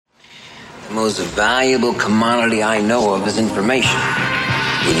most valuable commodity I know of is information.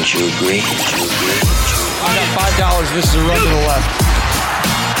 Wouldn't you agree? I got $5. This is a run to the left.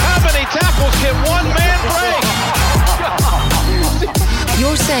 How many tackles can one man break?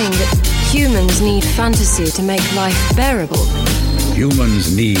 You're saying that humans need fantasy to make life bearable?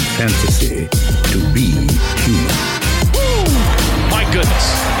 Humans need fantasy to be human. Woo! My goodness,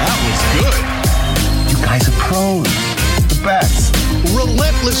 that was good. You guys are pros. The best.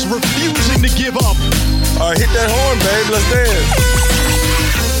 Relentless, refusing to give up. All right, hit that horn, babe. Let's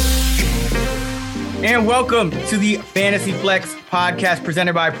dance. And welcome to the Fantasy Flex podcast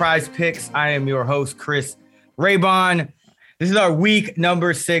presented by Prize Picks. I am your host, Chris Raybon. This is our week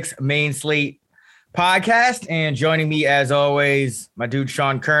number 6 main slate podcast. And joining me, as always, my dude,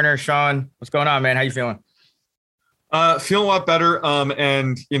 Sean Kerner. Sean, what's going on, man? How you feeling? Feeling a lot better.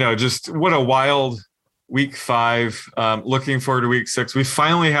 And, just what a wild week 5. Looking forward to week 6. We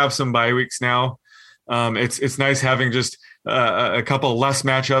finally have some bye weeks now. It's nice having just a couple less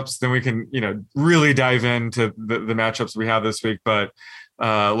matchups. Then we can, really dive into the matchups we have this week. But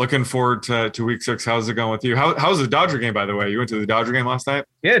looking forward to week 6. How's it going with you? How's the Dodger game, by the way? You went to the Dodger game last night?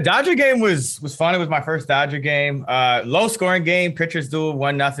 Yeah, Dodger game was fun. It was my first Dodger game. Low scoring game. Pitchers duel,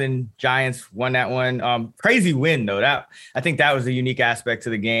 1-0. Giants won that one. Crazy win though. I think that was a unique aspect to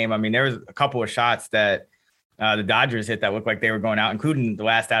the game. I mean, there was a couple of shots that the Dodgers hit that looked like they were going out, including the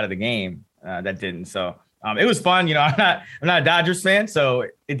last out of the game that didn't. So it was fun. I'm not a Dodgers fan, so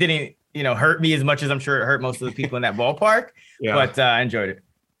it didn't hurt me as much as I'm sure it hurt most of the people in that ballpark. Yeah. But I enjoyed it.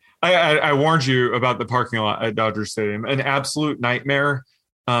 I warned you about the parking lot at Dodger Stadium. An absolute nightmare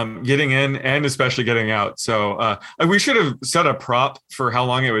getting in and especially getting out. So we should have set a prop for how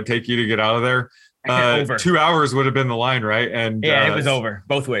long it would take you to get out of there. 2 hours would have been the line, right? And it was over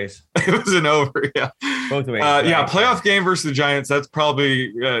both ways. It was an over, yeah. Both ways. Playoff game versus the Giants. That's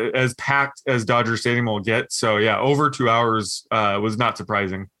probably as packed as Dodger Stadium will get. So yeah, over 2 hours was not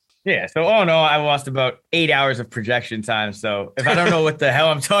surprising. Yeah. So, I lost about 8 hours of projection time. So if I don't know what the hell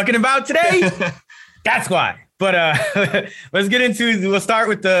I'm talking about today, that's why. But we'll start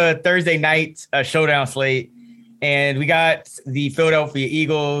with the Thursday night showdown slate. And we got the Philadelphia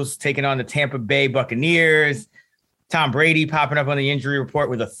Eagles taking on the Tampa Bay Buccaneers. Tom Brady popping up on the injury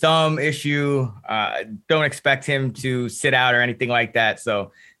report with a thumb issue. Don't expect him to sit out or anything like that.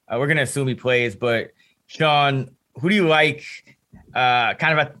 So we're going to assume he plays. But Sean, who do you like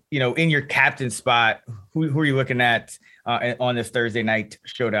in your captain spot? Who are you looking at on this Thursday night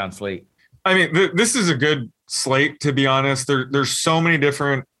showdown slate? I mean, this is a good slate, to be honest. There's so many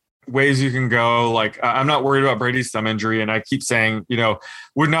different ways you can go. Like, I'm not worried about Brady's thumb injury. And I keep saying,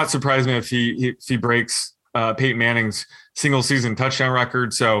 would not surprise me if he breaks Peyton Manning's single season touchdown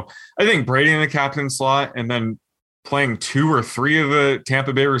record. So I think Brady in the captain slot and then playing 2 or 3 of the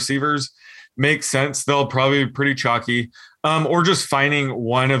Tampa Bay receivers makes sense. They'll probably be pretty chalky. Or just finding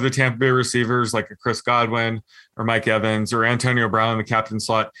one of the Tampa Bay receivers like a Chris Godwin or Mike Evans or Antonio Brown in the captain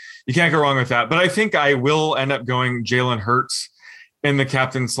slot. You can't go wrong with that. But I think I will end up going Jalen Hurts in the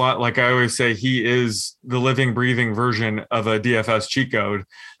captain slot. Like I always say, he is the living, breathing version of a DFS cheat code.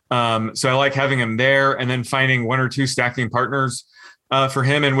 So I like having him there and then finding 1 or 2 stacking partners for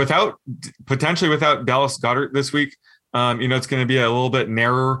him. And potentially without Dallas Goedert this week, it's going to be a little bit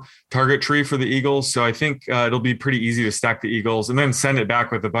narrower target tree for the Eagles. So I think it'll be pretty easy to stack the Eagles and then send it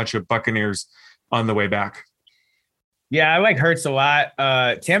back with a bunch of Buccaneers on the way back. Yeah, I like Hurts a lot.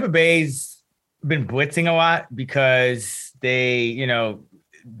 Tampa Bay's been blitzing a lot because they,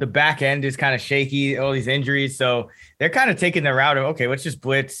 the back end is kind of shaky, all these injuries. So they're kind of taking the route of, okay, let's just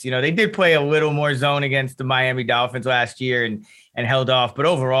blitz. They did play a little more zone against the Miami Dolphins last year and held off. But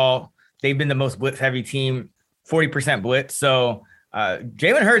overall, they've been the most blitz heavy team, 40% blitz. So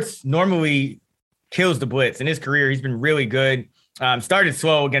Jalen Hurts normally kills the blitz. In his career, he's been really good. Started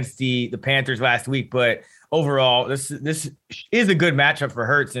slow against the Panthers last week, but overall, this is a good matchup for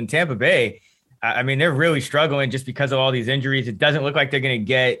Hurts in Tampa Bay. I mean, they're really struggling just because of all these injuries. It doesn't look like they're going to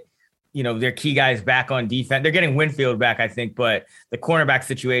get, their key guys back on defense. They're getting Winfield back, I think, but the cornerback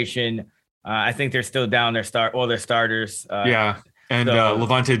situation, I think they're still down all their starters. And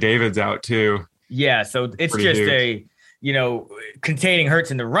Levante David's out too. Yeah, so it's pretty just huge. Containing Hurts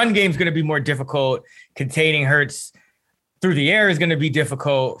in the run game is going to be more difficult. Containing Hurts through the air is going to be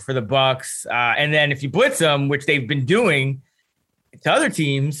difficult for the Bucs. And then if you blitz them, which they've been doing to other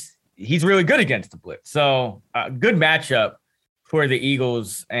teams, he's really good against the blitz. So good matchup for the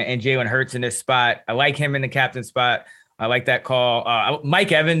Eagles and Jalen Hurts in this spot. I like him in the captain spot. I like that call.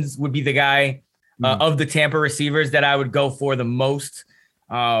 Mike Evans would be the guy of the Tampa receivers that I would go for the most.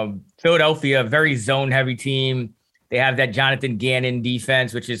 Philadelphia, very zone heavy team. They have that Jonathan Gannon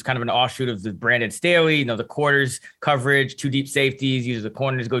defense, which is kind of an offshoot of the Brandon Staley. The quarters coverage, 2 deep safeties, uses the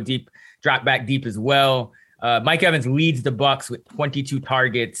corners go deep, drop back deep as well. Mike Evans leads the Bucs with 22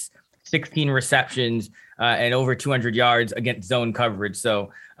 targets, 16 receptions, and over 200 yards against zone coverage.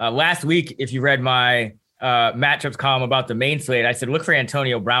 So last week, if you read my matchups column about the main slate, I said, look for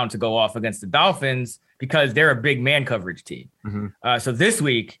Antonio Brown to go off against the Dolphins because they're a big man coverage team. Mm-hmm. So this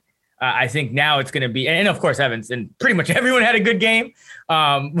week, I think now it's going to be, and of course, Evans, and pretty much everyone had a good game.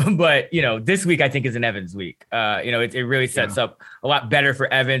 But, this week I think is an Evans week. It really sets up a lot better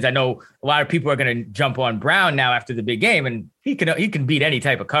for Evans. I know a lot of people are going to jump on Brown now after the big game, and he can beat any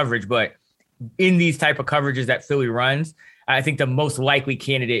type of coverage. But in these type of coverages that Philly runs, I think the most likely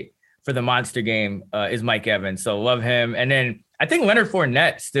candidate for the monster game is Mike Evans. So love him. And then I think Leonard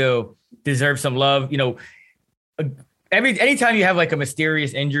Fournette still deserves some love. Anytime you have like a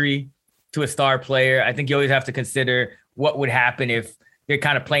mysterious injury to a star player, I think you always have to consider what would happen if they're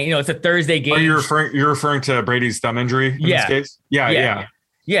kind of playing. It's a Thursday game. Oh, you're referring to Brady's thumb injury in this case?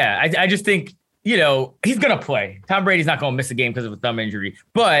 Yeah. I just think, he's going to play. Tom Brady's not going to miss a game because of a thumb injury,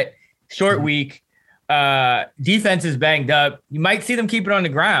 but short week, defense is banged up. You might see them keep it on the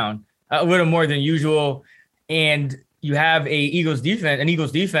ground a little more than usual. And you have an Eagles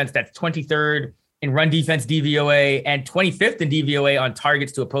defense that's 23rd in run defense DVOA and 25th in DVOA on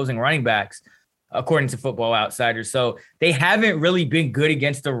targets to opposing running backs, according to Football Outsiders. So they haven't really been good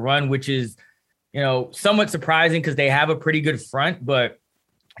against the run, which is, somewhat surprising because they have a pretty good front, but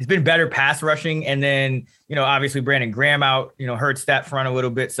it's been better pass rushing. And then, obviously Brandon Graham out, hurts that front a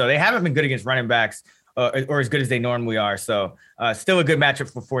little bit. So they haven't been good against running backs or as good as they normally are. So still a good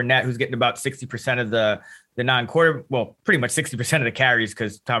matchup for Fournette, who's getting about 60% of the non-quarter, well, pretty much 60% of the carries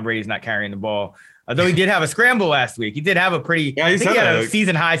because Tom Brady's not carrying the ball. Although he did have a scramble last week. He did have he had a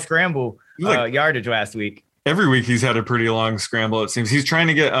season-high scramble yardage last week. Every week he's had a pretty long scramble, it seems. He's trying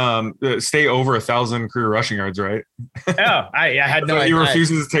to get stay over 1,000 career rushing yards, right? I had no idea. He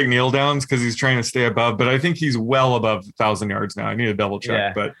refuses to take kneel downs because he's trying to stay above, but I think he's well above 1,000 yards now. I need to double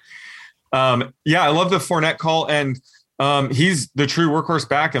check. Yeah. But I love the Fournette call, and he's the true workhorse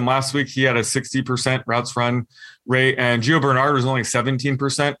back. And last week he had a 60% routes run rate, and Gio Bernard was only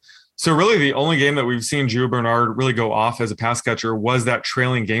 17%. So really the only game that we've seen Gio Bernard really go off as a pass catcher was that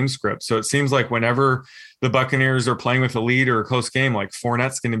trailing game script. So it seems like whenever the Buccaneers are playing with a lead or a close game, like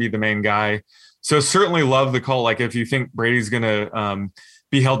Fournette's going to be the main guy. So certainly love the call. Like if you think Brady's going to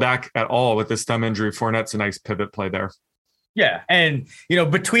be held back at all with this thumb injury, Fournette's a nice pivot play there. Yeah. And,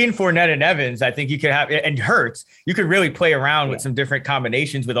 between Fournette and Evans, I think you could have, and Hurts, you could really play around with some different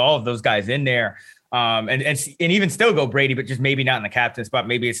combinations with all of those guys in there. And even still go Brady, but just maybe not in the captain spot.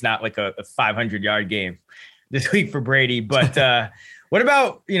 Maybe it's not like a 500-yard game this week for Brady. But what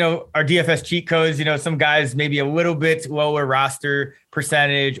about, our DFS cheat codes? Some guys maybe a little bit lower roster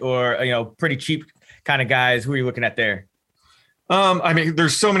percentage or, pretty cheap kind of guys. Who are you looking at there?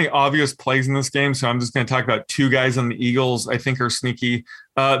 There's so many obvious plays in this game, so I'm just going to talk about 2 guys on the Eagles I think are sneaky.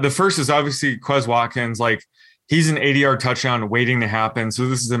 The first is obviously Quez Watkins. Like, he's an 80-yard touchdown waiting to happen. So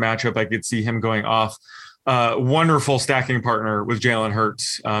this is a matchup I could see him going off. Wonderful stacking partner with Jalen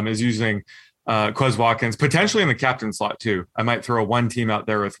Hurts is using Quez Watkins, potentially in the captain slot too. I might throw one team out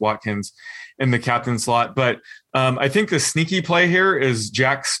there with Watkins in the captain slot. But I think the sneaky play here is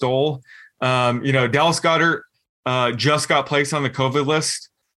Jack Stoll. Dallas Goedert just got placed on the COVID list.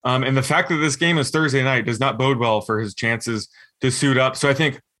 And the fact that this game is Thursday night does not bode well for his chances to suit up. So I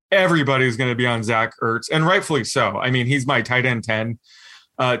think everybody's going to be on Zach Ertz, and rightfully so. He's my tight end 10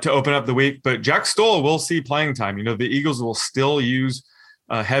 to open up the week, but Jack Stoll will see playing time. The Eagles will still use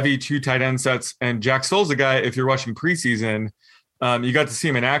heavy 2 tight end sets, and Jack Stoll's a guy, if you're watching preseason, you got to see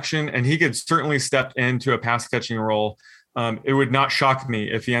him in action, and he could certainly step into a pass catching role. It would not shock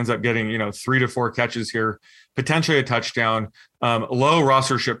me if he ends up getting, 3 to 4 catches here, potentially a touchdown, low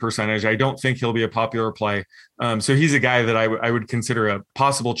rostership percentage. I don't think he'll be a popular play. So he's a guy that I would consider a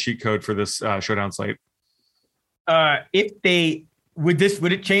possible cheat code for this showdown slate. Would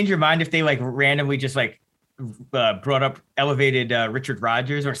it change your mind if they randomly just brought up elevated Richard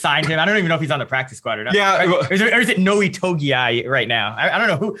Rodgers or signed him? I don't even know if he's on the practice squad or not. Yeah. Or is it Noe Togiai right now? I don't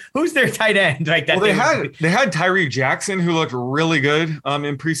know who's their tight end like that. Well, they had Tyree Jackson, who looked really good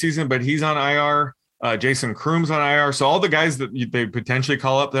in preseason, but he's on IR. Jason Kroom's on IR. So all the guys that they potentially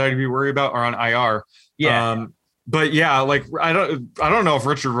call up that I'd be worried about are on IR. Yeah. But yeah, I don't know if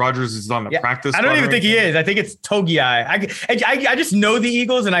Richard Rodgers is on the practice. I don't even think he is. I think it's Togiai. I just know the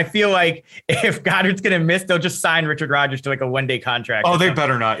Eagles, and I feel like if Goddard's going to miss, they'll just sign Richard Rodgers to a 1-day contract. Oh, they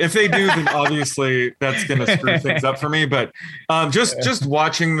better not. If they do, then obviously that's going to screw things up for me. But just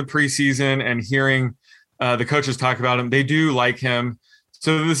watching the preseason and hearing The coaches talk about him. They do like him.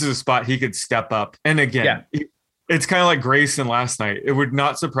 So this is a spot he could step up. And again, it's kind of like Grayson last night. It would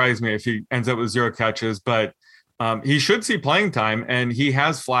not surprise me if he ends up with 0 catches, but he should see playing time, and he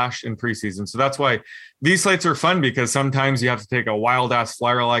has flashed in preseason. So that's why these slates are fun, because sometimes you have to take a wild ass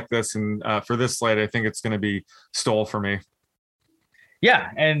flyer like this. And for this slate, I think it's going to be Stoll for me.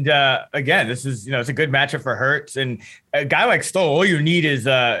 Yeah. And again, this is, it's a good matchup for Hurts, and a guy like Stoll, all you need is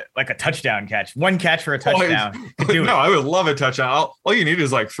like a touchdown catch, 1 catch for a touchdown. I would love a touchdown. All you need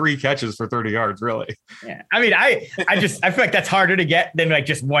is like 3 catches for 30 yards, really. Yeah. I mean, I feel like that's harder to get than like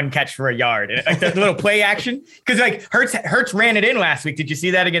just 1 catch for a yard. And like the little play action. Cause like Hurts ran it in last week. Did you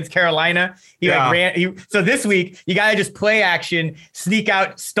see that against Carolina? So this week you got to just play action, sneak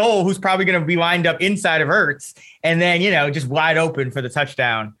out Stoll, who's probably going to be lined up inside of Hurts. And then, just wide open for the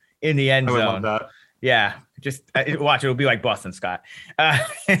touchdown in the end zone. I would love that. Yeah. Just watch. It'll be like Boston Scott.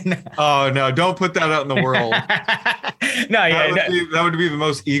 Oh, no, don't put that out in the world. That would be the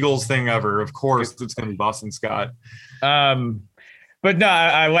most Eagles thing ever. Of course, it's going to be Boston Scott. But no,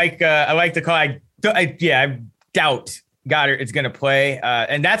 I like the call. I doubt Goddard is going to play.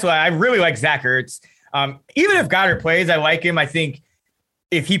 And that's why I really like Zach Ertz. Even if Goddard plays, I like him. I think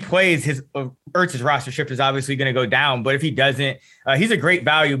if he plays, his Ertz's roster shift is obviously going to go down. But if he doesn't, he's a great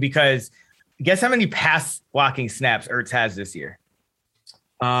value, because guess how many pass blocking snaps Ertz has this year?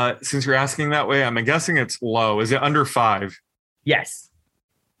 Since you're asking that way, I'm guessing it's low. Is it under 5? Yes.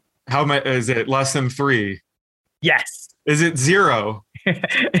 How much is it? Less than 3? Yes. Is it 0?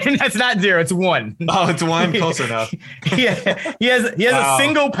 That's not 0. It's 1. Oh, it's 1. Close enough. Yeah, he has a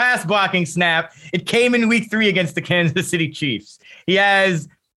single pass blocking snap. It came in week 3 against the Kansas City Chiefs. He has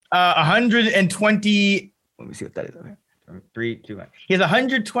 120. Let me see what that is. 3, 2, 1. He has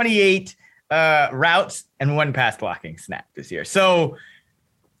 128 routes and 1 pass blocking snap this year. So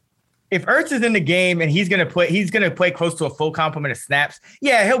if Ertz is in the game and he's going to play close to a full complement of snaps.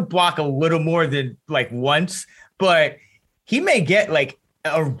 Yeah, he'll block a little more than like once, but he may get like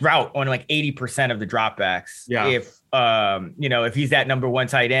a route on like 80% of the dropbacks. Yeah. If he's that number 1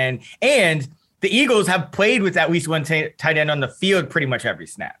 tight end. And the Eagles have played with at least 1 tight end on the field pretty much every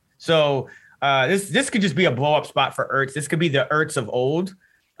snap. So this could just be a blow up spot for Ertz. This could be the Ertz of old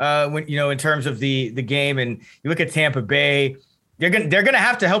when in terms of the game. And you look at Tampa Bay, they're gonna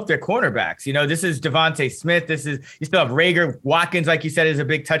have to help their cornerbacks. This is Devontae Smith. You still have Rager. Watkins, like you said, is a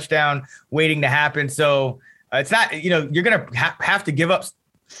big touchdown waiting to happen. So it's not, you're gonna have to give up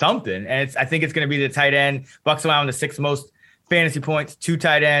something. And I think it's gonna be the tight end. Bucks allowing the 6th most fantasy points, 2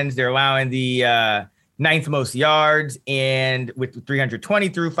 tight ends. They're allowing the 9th most yards, and with 320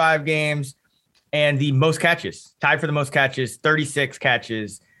 through 5 games, and the most catches, tied for the most catches, 36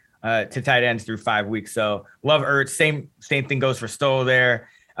 catches to tight ends through 5 weeks. So love Ertz. Same thing goes for Stoll there.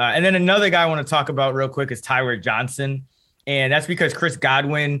 And then another guy I want to talk about real quick is Tyler Johnson. And that's because Chris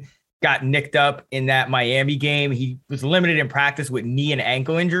Godwin got nicked up in that Miami game. He was limited in practice with knee and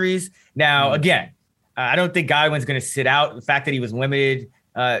ankle injuries. Now, again, I don't think Godwin's going to sit out. The fact that he was limited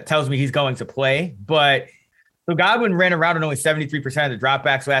tells me he's going to play. But so Godwin ran around on only 73% of the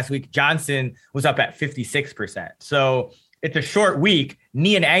dropbacks last week. Johnson was up at 56%. So it's a short week,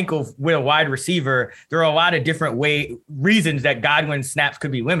 knee and ankle with a wide receiver. There are a lot of different reasons that Godwin's snaps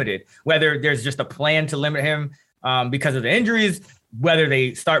could be limited, whether there's just a plan to limit him because of the injuries, whether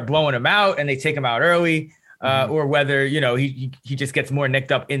they start blowing him out and they take him out early, or whether, he just gets more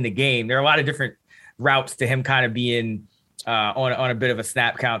nicked up in the game. There are a lot of different routes to him kind of being on a bit of a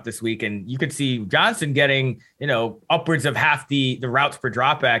snap count this week. And you could see Johnson getting, upwards of half the routes per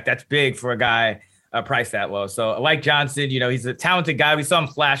dropback. That's big for a guy priced that low. So I like Johnson. He's a talented guy. We saw him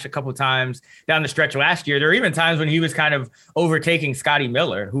flash a couple of times down the stretch last year. There are even times when he was kind of overtaking Scotty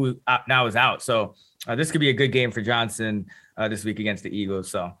Miller, who now is out. So this could be a good game for Johnson this week against the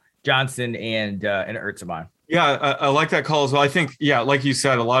Eagles. So Johnson and Ertz are mine. Yeah, I like that call as well. I think, like you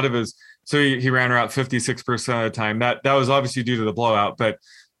said, a lot of his, so he ran around 56% of the time. That was obviously due to the blowout, but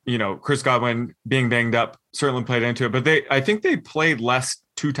Chris Godwin being banged up certainly played into it. But I think they played less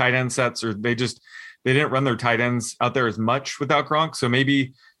 2 tight end sets, or they didn't run their tight ends out there as much without Gronk. So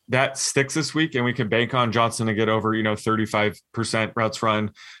maybe that sticks this week, and we can bank on Johnson to get over 35% routes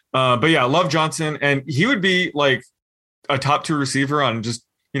run. But yeah, love Johnson, and he would be like a top 2 receiver on just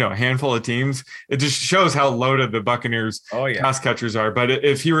a handful of teams. It just shows how loaded the Buccaneers pass catchers are. But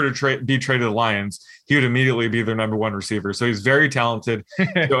if he were to be traded to the Lions, he would immediately be their number 1 receiver. So he's very talented.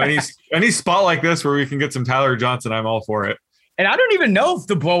 So any spot like this where we can get some Tyler Johnson, I'm all for it. And I don't even know if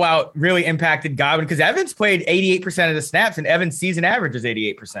the blowout really impacted Godwin, because Evans played 88% of the snaps and Evans' season average is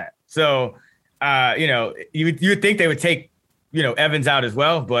 88%. So, you would think they would take, Evans out as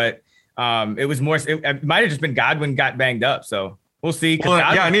well. But It was more. It might have just been Godwin got banged up. So we'll see. Well,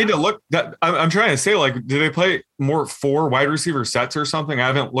 I need to look. That I'm trying to say, like, do they play more 4 wide receiver sets or something? I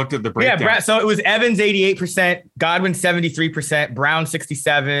haven't looked at the breakdown. Yeah, so it was Evans 88%, Godwin 73%, Brown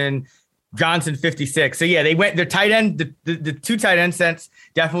 67%, Johnson 56%. So yeah, they went their tight end. The 2 tight end sets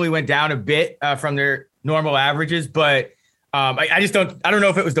definitely went down a bit from their normal averages, but I don't know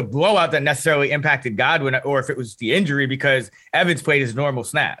if it was the blowout that necessarily impacted Godwin or if it was the injury, because Evans played his normal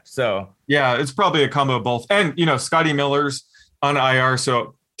snap. So yeah, it's probably a combo of both. And Scotty Miller's on IR,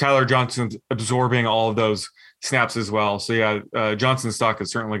 so Tyler Johnson's absorbing all of those snaps as well. So yeah, Johnson's stock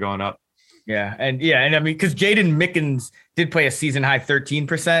is certainly going up. Yeah, and I mean, because Jaden Mickens did play a season high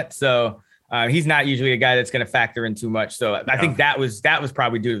 13%, so he's not usually a guy that's going to factor in too much. So I think that was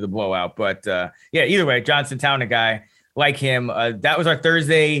probably due to the blowout. But yeah, either way, Johnson, a guy like him. That was our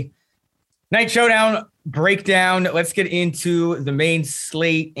Thursday night showdown breakdown. Let's get into the main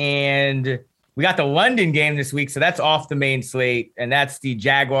slate, and we got the London game this week, so that's off the main slate, and that's the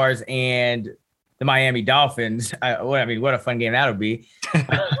Jaguars and the Miami Dolphins. What a fun game that'll be.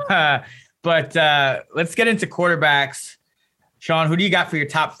 But let's get into quarterbacks. Sean, who do you got for your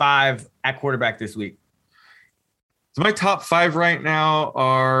top 5 at quarterback this week? So my top 5 right now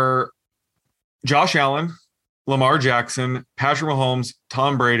are Josh Allen, Lamar Jackson, Patrick Mahomes,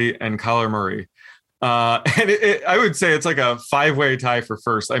 Tom Brady, and Kyler Murray. And I would say it's like a 5-way tie for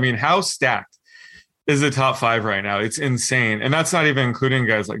first. I mean, how stacked is the top 5 right now? It's insane. And that's not even including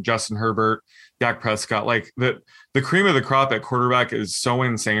guys like Justin Herbert, Dak Prescott. Like the cream of the crop at quarterback is so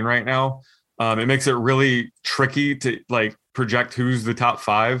insane right now. It makes it really tricky to like project who's the top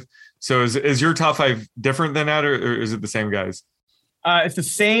 5. So is your top 5 different than that, or is it the same guys? It's the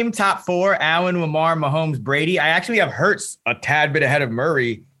same top 4: Allen, Lamar, Mahomes, Brady. I actually have Hurts a tad bit ahead of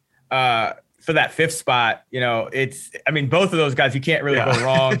Murray for that 5th spot. Both of those guys, you can't really go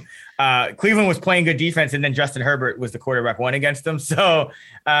wrong. Cleveland was playing good defense, and then Justin Herbert was the quarterback 1 against them. So,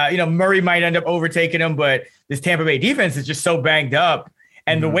 Murray might end up overtaking him, but this Tampa Bay defense is just so banged up.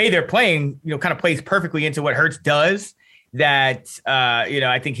 And the way they're playing, kind of plays perfectly into what Hurts does, that,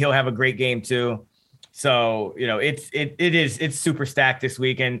 I think he'll have a great game too. So, it's super stacked this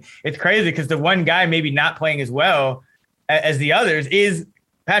week. And it's crazy because the one guy maybe not playing as well as the others is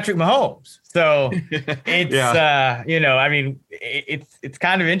Patrick Mahomes. So it's, it's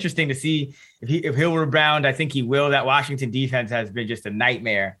kind of interesting to see if he'll rebound. I think he will. That Washington defense has been just a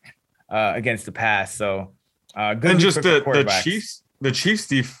nightmare against the pass. So good. And just the Chiefs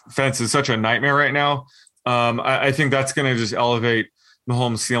defense is such a nightmare right now. I think that's going to just elevate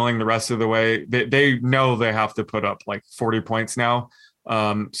Mahomes' ceiling the rest of the way. They know they have to put up like 40 points now.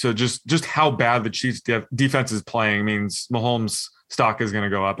 So just how bad the Chiefs defense is playing means Mahomes' stock is going to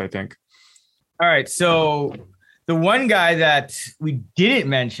go up, I think. All right. So the one guy that we didn't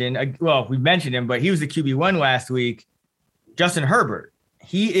mention, we mentioned him, but he was the QB1 last week, Justin Herbert.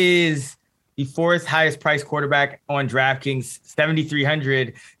 He is the 4th highest priced quarterback on DraftKings,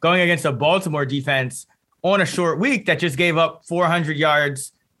 7,300, going against a Baltimore defense on a short week that just gave up 400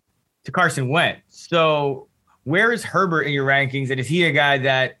 yards to Carson Wentz. So where is Herbert in your rankings? And is he a guy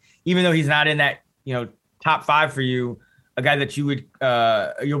that, even though he's not in that, top 5 for you, a guy that you'll be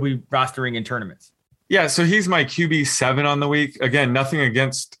rostering in tournaments? Yeah. So he's my QB7 on the week. Again, nothing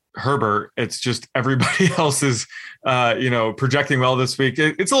against Herbert. It's just everybody else is, projecting well this week.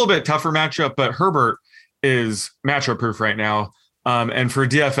 It's a little bit tougher matchup, but Herbert is matchup proof right now. And for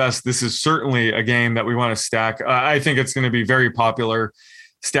DFS, this is certainly a game that we want to stack. I think it's going to be very popular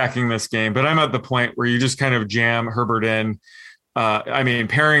stacking this game, but I'm at the point where you just kind of jam Herbert in.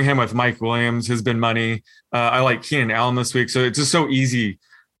 Pairing him with Mike Williams has been money. I like Keenan Allen this week. So it's just so easy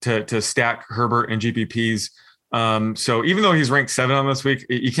to stack Herbert and GPPs. So even though he's ranked 7 on this week,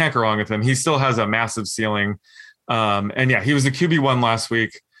 you can't go wrong with him. He still has a massive ceiling. He was the QB1 last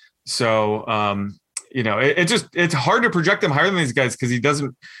week. So, it's hard to project him higher than these guys because he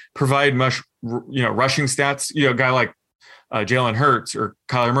doesn't provide much, rushing stats. A guy like Jalen Hurts or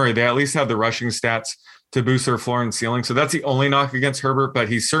Kyler Murray, they at least have the rushing stats to boost their floor and ceiling. So that's the only knock against Herbert, but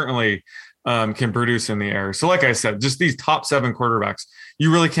he certainly can produce in the air. So like I said, just these top 7 quarterbacks,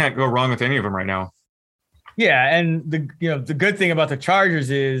 you really can't go wrong with any of them right now. Yeah, and the good thing about the Chargers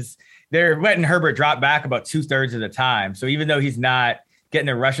is they're letting Herbert drop back about 2/3 of the time. So even though he's not getting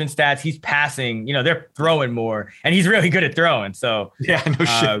the rushing stats, he's passing. They're throwing more, and he's really good at throwing. So yeah, no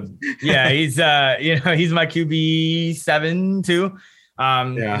shit. He's he's my QB7 too.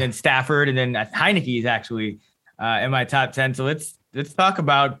 And then Stafford, and then Heineke is actually in my top 10. So let's talk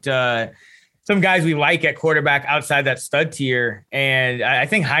about some guys we like at quarterback outside that stud tier. And I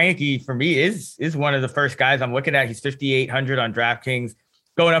think Heineke for me is one of the first guys I'm looking at. He's 5,800 on DraftKings,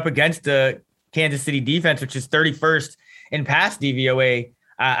 going up against the Kansas City defense, which is 31st in pass DVOA.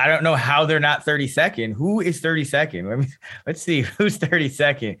 I don't know how they're not 32nd. Who is 32nd? Let's see who's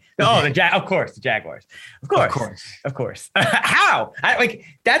 32nd. Oh, of course, the Jaguars. Of course. How?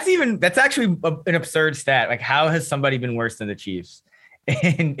 That's actually an absurd stat. Like, how has somebody been worse than the Chiefs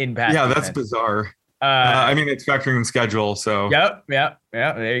in pass? Yeah, defense? that's bizarre. I mean, it's factoring in schedule. So Yep.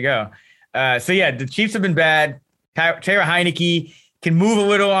 There you go. So yeah, the Chiefs have been bad. Taylor Heineke can move a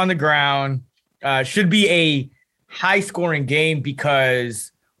little on the ground. Should be a high-scoring game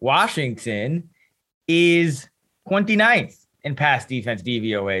because Washington is 29th in pass defense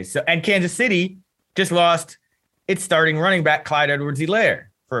DVOA. So, and Kansas City just lost its starting running back, Clyde Edwards-Helaire,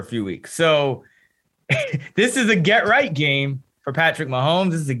 for a few weeks. So this is a get-right game for Patrick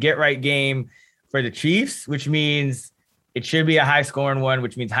Mahomes. This is a get-right game for the Chiefs, which means it should be a high-scoring one,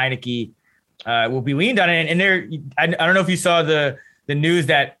 which means Heineke will be leaned on it. And I don't know if you saw the news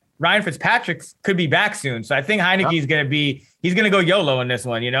that Ryan Fitzpatrick could be back soon. So I think Heineke is going to go YOLO in this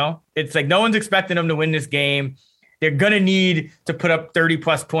one. It's like no one's expecting him to win this game. They're going to need to put up 30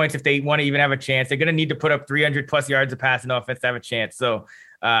 plus points if they want to even have a chance. They're going to need to put up 300 plus yards of passing offense to have a chance. So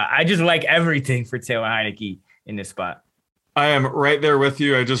I just like everything for Taylor Heineke in this spot. I am right there with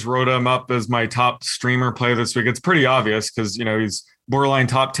you. I just wrote him up as my top streamer play this week. It's pretty obvious because, he's borderline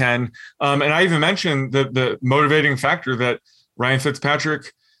top 10. And I even mentioned the motivating factor that Ryan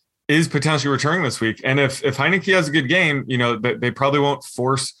Fitzpatrick is potentially returning this week. And if Heineke has a good game, they probably won't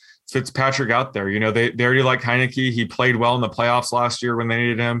force Fitzpatrick out there. They already like Heineke. He played well in the playoffs last year when they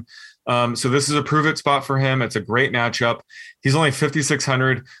needed him. So this is a prove it spot for him. It's a great matchup. He's only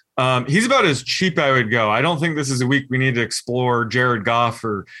 5,600. He's about as cheap I would go. I don't think this is a week we need to explore Jared Goff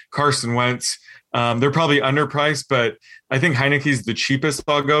or Carson Wentz. They're probably underpriced, but I think Heineke's the cheapest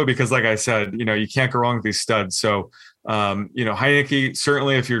I'll go because, like I said, you can't go wrong with these studs. So, Heineke,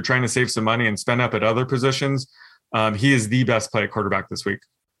 certainly if you're trying to save some money and spend up at other positions, he is the best play at quarterback this week.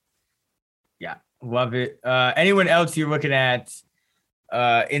 Yeah, love it. Anyone else you're looking at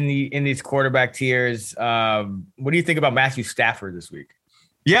in these quarterback tiers? What do you think about Matthew Stafford this week?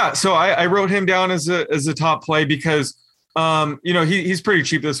 Yeah, so I wrote him down as a top play because he's pretty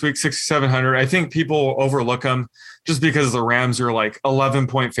cheap this week, 6,700. I think people overlook him just because the Rams are like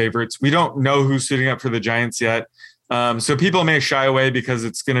 11-point favorites. We don't know who's suiting up for the Giants yet. So people may shy away because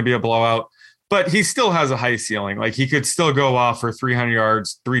it's going to be a blowout, but he still has a high ceiling. Like he could still go off for 300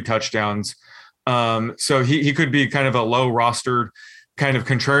 yards, 3 touchdowns. So he could be kind of a low rostered kind of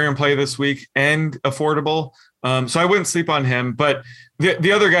contrarian play this week and affordable. So I wouldn't sleep on him, but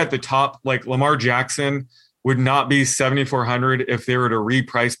the other guy at the top, like Lamar Jackson, would not be 7,400 if they were to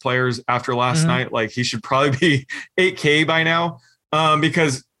reprice players after last night. Like he should probably be 8K by now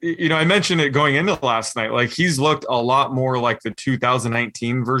because, I mentioned it going into last night. Like he's looked a lot more like the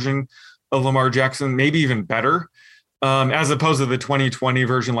 2019 version of Lamar Jackson, maybe even better as opposed to the 2020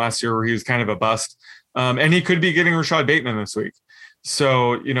 version last year where he was kind of a bust. And he could be getting Rashad Bateman this week.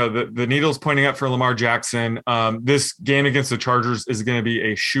 So, the needle's pointing up for Lamar Jackson. This game against the Chargers is going to be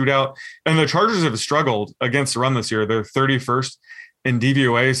a shootout. And the Chargers have struggled against the run this year. They're 31st in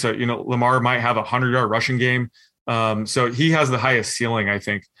DVOA. So, Lamar might have a 100-yard rushing game. So he has the highest ceiling, I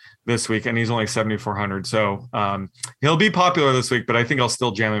think, this week. And he's only 7,400. So he'll be popular this week, but I think I'll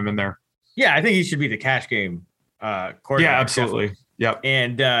still jam him in there. Yeah, I think he should be the cash game quarterback. Yeah, absolutely. Yep.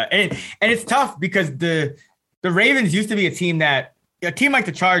 And it's tough because the Ravens used to be a team like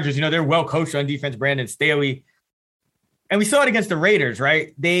the Chargers, they're well coached on defense, Brandon Staley. And we saw it against the Raiders,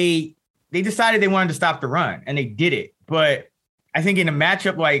 right? They decided they wanted to stop the run and they did it. But I think in a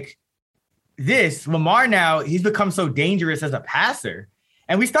matchup like this, Lamar now, he's become so dangerous as a passer.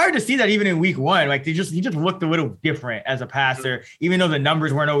 And we started to see that even in week 1. Like he just looked a little different as a passer, even though the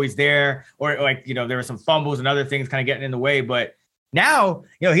numbers weren't always there, or there were some fumbles and other things kind of getting in the way. But now,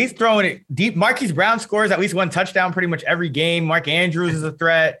 he's throwing it deep. Marquise Brown scores at least 1 touchdown pretty much every game. Mark Andrews is a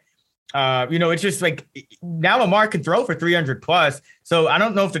threat. It's just like now Lamar can throw for 300 plus. So I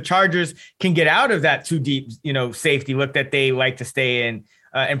don't know if the Chargers can get out of that too deep, safety look that they like to stay in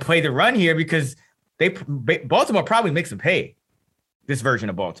and play the run here because Baltimore probably makes them pay this version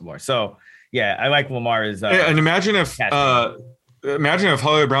of Baltimore. So yeah, I like Lamar as and imagine if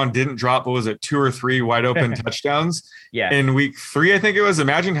Hollywood Brown didn't drop, 2 or 3 wide open touchdowns in week 3, I think it was.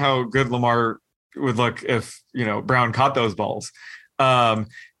 Imagine how good Lamar would look if, Brown caught those balls. And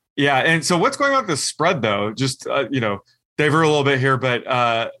so what's going on with the spread though? Just, divert a little bit here, but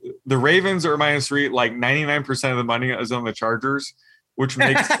the Ravens are -3, like 99% of the money is on the Chargers, which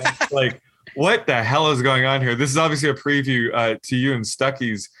makes sense. Like, what the hell is going on here? This is obviously a preview to you and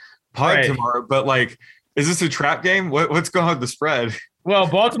Stuckey's pod tomorrow, but like, is this a trap game? What's going on with the spread? Well,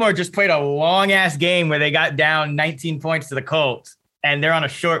 Baltimore just played a long ass game where they got down 19 points to the Colts, and they're on a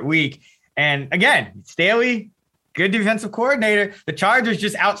short week. And again, Staley, good defensive coordinator. The Chargers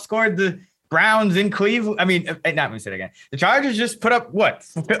just outscored the Browns in Cleveland. I mean, not let me say it again. The Chargers just put up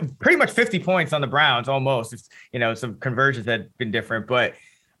pretty much 50 points on the Browns almost. It's, some conversions that have been different, but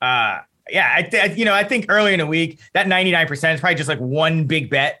I think early in the week that 99% is probably just like one big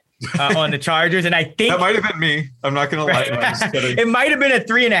bet on the Chargers, and I think that might have been me. I'm not gonna lie. I'm just kidding. It might have been at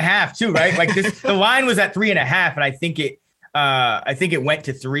 3.5 too, right? Like the line was at 3.5, and I think it went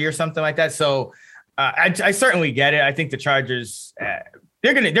to 3 or something like that. So I certainly get it. I think the Chargers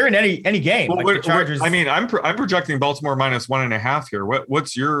they're in any game. Well, like the Chargers. I'm projecting Baltimore -1.5 here.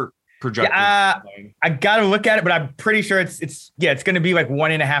 What's your projection? I got to look at it, but I'm pretty sure it's going to be like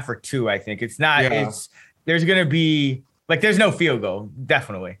 1.5 or 2. I think it's not. Yeah. There's going to be there's no field goal,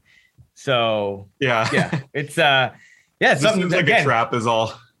 definitely. So it's this something seems like a trap is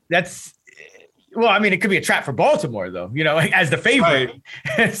all. That's it could be a trap for Baltimore though, as the favorite.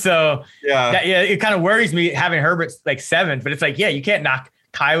 Right. So it kind of worries me having Herbert 7th, but it's you can't knock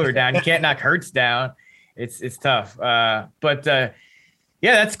Kyler down, you can't knock Hurts down. It's tough. But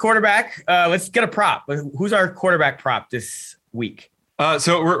that's quarterback. Let's get a prop. Who's our quarterback prop this week?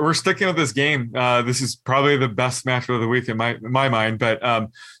 So we're sticking with this game. This is probably the best matchup of the week in my mind. But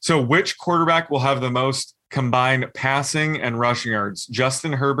so which quarterback will have the most combined passing and rushing yards?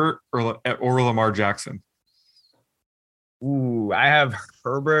 Justin Herbert or Lamar Jackson? Ooh, I have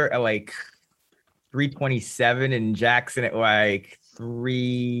Herbert at 327 and Jackson at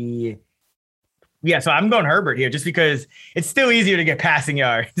 3. Yeah, so I'm going Herbert here just because it's still easier to get passing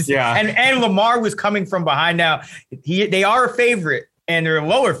yards. Yeah, and Lamar was coming from behind. Now they are a favorite. And they're a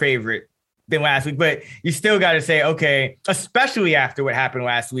lower favorite than last week, but you still got to say, okay, especially after what happened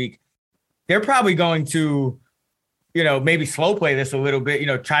last week, they're probably going to, maybe slow play this a little bit,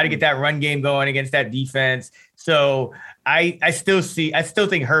 try to get that run game going against that defense. So I still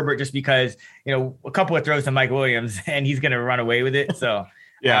think Herbert just because, a couple of throws to Mike Williams and he's going to run away with it. So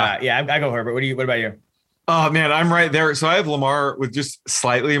I go Herbert. What about you? Oh man, I'm right there. So I have Lamar with just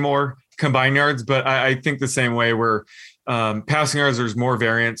slightly more combined yards, but I think the same way where passing yards, there's more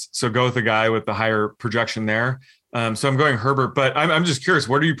variance. So go with the guy with the higher projection there. So I'm going Herbert, but I'm just curious,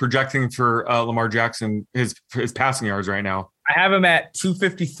 what are you projecting for Lamar Jackson, his passing yards right now? I have him at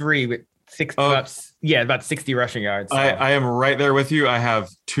 253 with 60 ups. Yeah, about 60 rushing yards. So. I am right there with you. I have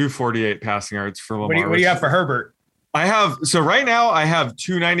 248 passing yards for Lamar. What do you have for Herbert? Right now I have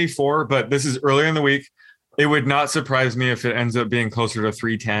 294, but this is earlier in the week. It would not surprise me if it ends up being closer to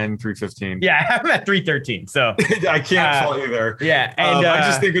 310, 315. Yeah, I have him at 313. So I can't fault you there. Yeah. And I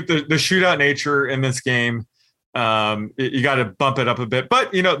just think with the shootout nature in this game, you got to bump it up a bit.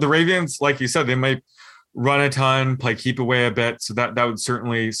 But, the Ravens, like you said, they might run a ton, play keep away a bit. So that would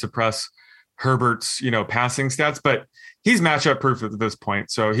certainly suppress Herbert's, passing stats. But he's matchup proof at this point.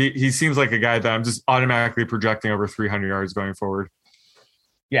 So he seems like a guy that I'm just automatically projecting over 300 yards going forward.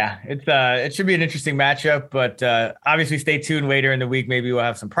 Yeah, it should be an interesting matchup, but obviously stay tuned later in the week. Maybe we'll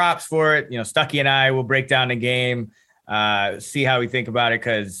have some props for it. Stuckey and I will break down the game, see how we think about it,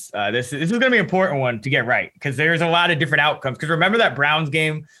 because this is going to be an important one to get right, because there's a lot of different outcomes. Because remember that Browns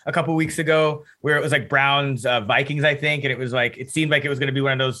game a couple weeks ago where it was Browns Vikings, I think, and it was it seemed like it was going to be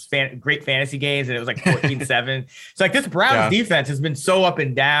one of those great fantasy games, and it was 14-7. So this Browns defense has been so up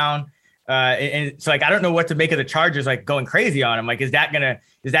and down. And it's I don't know what to make of the Chargers going crazy on them. Does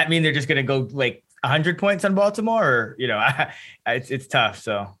that mean they're just gonna go 100 points on Baltimore, or it's tough.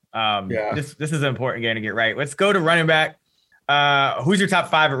 So this is an important game to get right. Let's go to running back. Who's your top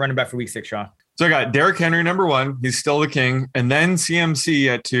 5 at running back for week 6, Sean? So I got Derrick Henry number 1. He's still the king, and then CMC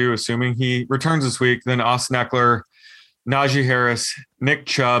at 2, assuming he returns this week. Then Austin Eckler, Najee Harris, Nick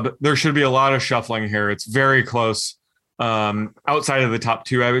Chubb. There should be a lot of shuffling here. It's very close. Outside of the top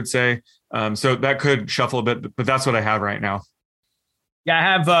 2, I would say. So that could shuffle a bit, but that's what I have right now. Yeah, I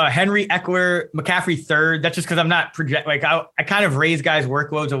have Henry, Eckler, McCaffrey 3rd. That's just because I'm not I kind of raise guys'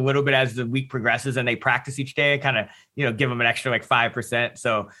 workloads a little bit as the week progresses and they practice each day. I kind of give them an extra 5%.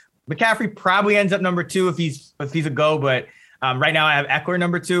 So McCaffrey probably ends up number 2 if he's a go. But right now I have Eckler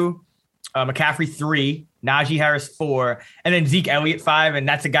number 2, McCaffrey 3, Najee Harris 4, and then Zeke Elliott 5. And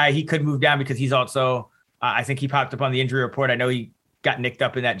that's a guy he could move down because he's also I think he popped up on the injury report. I know he got nicked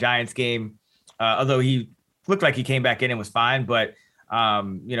up in that Giants game, although he looked like he came back in and was fine. But,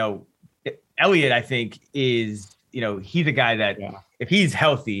 Elliott, I think, is, he's a guy that if he's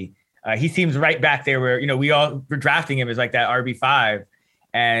healthy, he seems right back there where, we're drafting him as that RB5.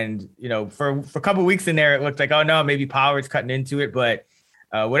 And, for a couple of weeks in there, it looked like, oh, no, maybe Pollard's cutting into it. But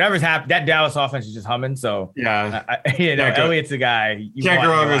whatever's happened, that Dallas offense is just humming. So yeah, Elliott's the guy. Can't go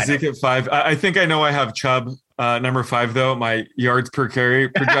wrong with Zeke at 5. I think I know I have Chubb number 5 though. My yards per carry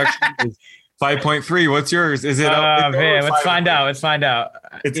projection is 5.3. What's yours? Is it? Man, let's find out. Let's find out.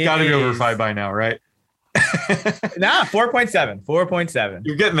 It's got to be over 5 by now, right? Nah, 4.7. 4.7.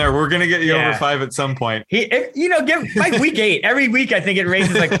 You're getting there. We're gonna get you over 5 at some point. Give like week 8. Every week, I think it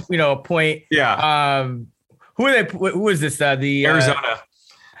raises like a point. Yeah. Who are they? Who is this? The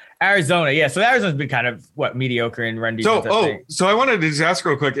Arizona. Yeah. So Arizona's been kind of mediocre in run defense. So I wanted to just ask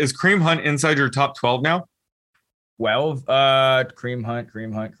real quick: is Kareem Hunt inside your top 12 now? 12. Kareem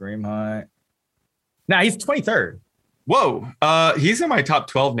Hunt. Nah, he's 23rd. Whoa. He's in my top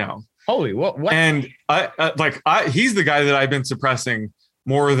 12 now. Holy what? And he's the guy that I've been suppressing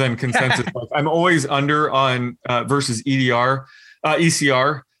more than consensus. I'm always under on versus ECR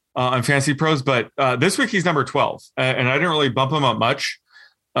on Fantasy Pros, but this week he's number 12, and I didn't really bump him up much.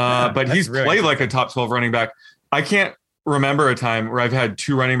 But he's really played like a top 12 running back. I can't remember a time where I've had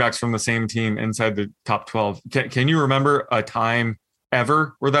 2 running backs from the same team inside the top 12. Can you remember a time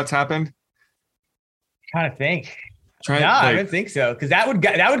ever where that's happened? I'm trying to think. I don't think so, because that would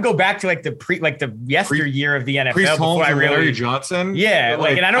go back to like the yesteryear of the NFL. Priest before Holmes I and Larry Johnson. Yeah,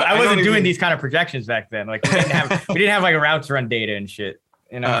 and I wasn't doing these kind of projections back then. Like we didn't have like a routes run data and shit.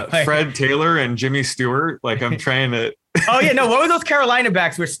 Fred Taylor and Jimmy Stewart. Like I'm trying to. Oh yeah, no. What were those Carolina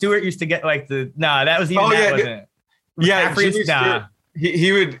backs where Stewart used to get like the? Nah, that was even. Wasn't. Yeah, Jimmy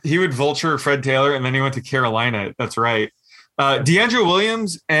Stewart, he would vulture Fred Taylor, and then he went to Carolina. That's right. DeAndre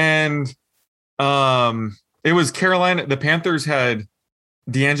Williams and it was Carolina. The Panthers had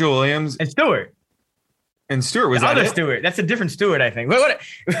DeAndre Williams and Stewart. Was that other Stewart? That's a different Stewart, I think. But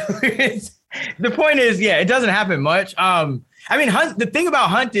the point is, it doesn't happen much. I mean, Hunt. The thing about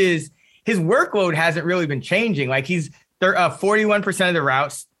Hunt is his workload hasn't really been changing. Like he's 41% of the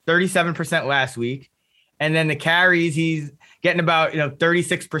routes, 37% last week, and then the carries he's getting about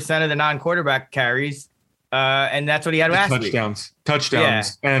 36% of the non-quarterback carries, and that's what he had last week.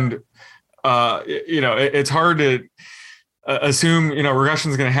 Touchdowns, and. It's hard to assume,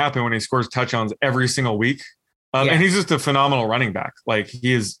 regression is going to happen when he scores touchdowns every single week. And he's just a phenomenal running back. Like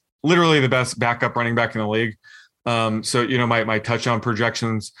he is literally the best backup running back in the league. So, my touchdown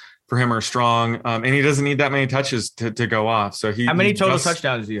projections for him are strong. And he doesn't need that many touches to go off. So how many total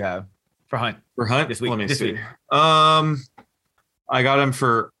touchdowns do you have for Hunt? This week? Let me see. I got him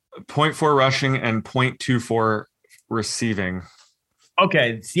for 0.4 rushing and 0.24 receiving.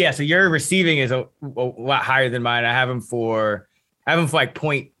 Okay, yeah. So your receiving is a lot higher than mine. I have him for like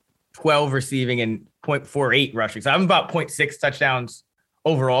 0.12 receiving and 0.48 rushing. So I'm about 0.6 touchdowns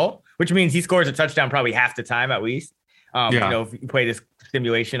overall, which means he scores a touchdown probably half the time at least. If you play this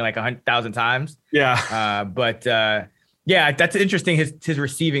simulation like 100,000 times. Yeah. That's interesting. His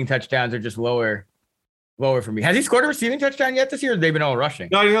receiving touchdowns are just lower for me. Has he scored a receiving touchdown yet this year? Or they've been all rushing.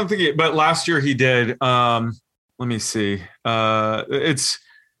 No, I don't think but last year he did. Let me see. It's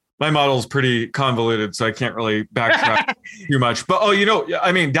my model's pretty convoluted, so I can't really backtrack too much. But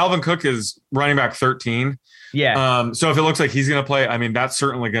Dalvin Cook is running back 13. Yeah. So if it looks like he's going to play, I mean, that's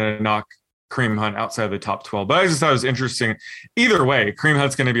certainly going to knock Kareem Hunt outside of the top 12. But I just thought it was interesting. Either way, Kareem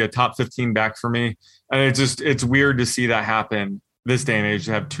Hunt's going to be a top 15 back for me, and it's weird to see that happen this day and age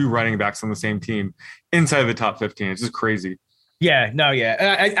to have 2 running backs on the same team inside the top 15. It's just crazy. Yeah, no,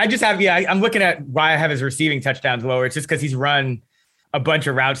 yeah. I just have, I'm looking at why I have his receiving touchdowns lower. It's just because he's run a bunch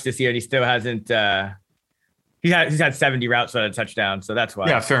of routes this year and he still hasn't, he's had 70 routes on a touchdown. So that's why.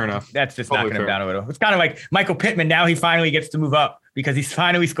 Yeah, fair enough. That's just knocking him down a little. It's kind of like Michael Pittman. Now he finally gets to move up because he's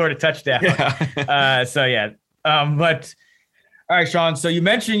finally scored a touchdown. Yeah. But all right, Sean. So you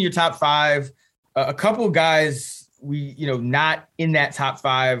mentioned your top 5, a couple of guys not in that top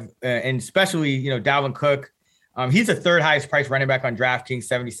 5, and especially, Dalvin Cook. He's the 3rd highest priced running back on DraftKings,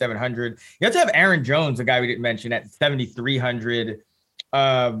 7,700. You have to have Aaron Jones, a guy we didn't mention, at 7,300.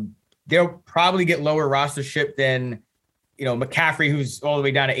 They'll probably get lower rostership than, McCaffrey, who's all the way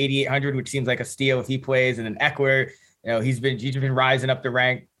down to 8,800, which seems like a steal if he plays. And then Eckler, he's been rising up the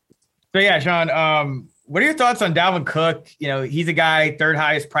rank. So yeah, Sean, what are your thoughts on Dalvin Cook? He's a guy, 3rd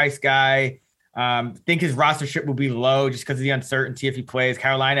highest priced guy. Think his rostership will be low just because of the uncertainty if he plays.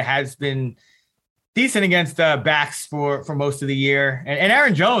 Carolina has been decent against backs for most of the year. And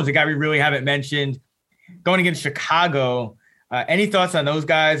Aaron Jones, a guy we really haven't mentioned, going against Chicago. Any thoughts on those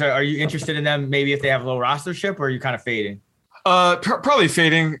guys? Are you interested in them maybe if they have low rostership, or are you kind of fading? Probably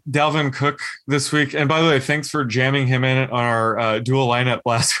fading Dalvin Cook this week. And by the way, thanks for jamming him in on our dual lineup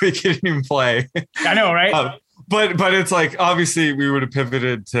last week. He didn't even play. I know, right? But it's like, obviously we would have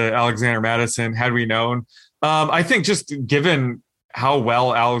pivoted to Alexander Madison had we known. I think just given how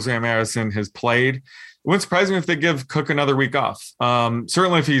well Alexander Madison has played. It wouldn't surprise me if they give Cook another week off.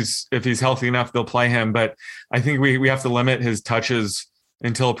 Certainly if he's healthy enough, they'll play him, but I think we have to limit his touches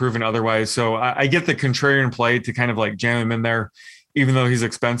until proven otherwise. So I get the contrarian play to kind of like jam him in there, even though he's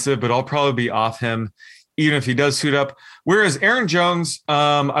expensive, but I'll probably be off him even if he does suit up. Whereas Aaron Jones,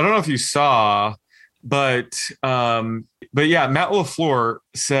 I don't know if you saw, but yeah, Matt LaFleur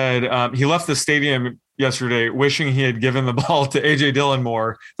said he left the stadium yesterday wishing he had given the ball to AJ Dillon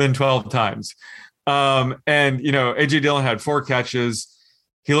more than 12 times. And, you know, AJ Dillon had 4 catches.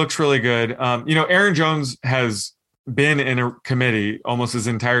 He looks really good. You know, Aaron Jones has been in a committee almost his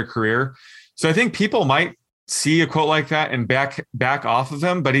entire career. So I think people might see a quote like that and back off of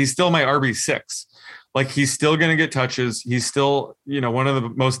him, but he's still my RB6. Like, he's still going to get touches. He's still, you know, one of the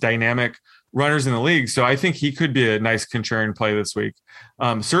most dynamic runners in the league. So I think he could be a nice contrarian play this week.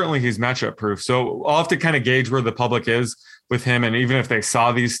 Certainly he's matchup proof. So I'll have to kind of gauge where the public is with him. And even if they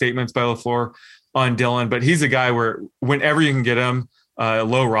saw these statements by LaFleur on Dillon, but he's a guy where whenever you can get him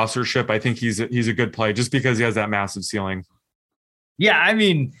low rostership, I think he's a good play just because he has that massive ceiling. Yeah. I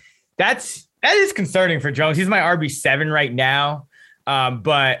mean, that is concerning for Jones. He's my RB7 right now.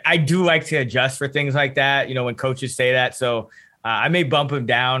 But I do like to adjust for things like that, you know, when coaches say that. So I may bump him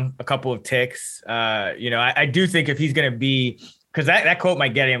down a couple of ticks. You know, I do think if he's going to be, because that quote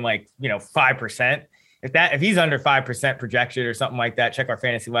might get him like, you know, 5%. If he's under 5% projection or something like that, check our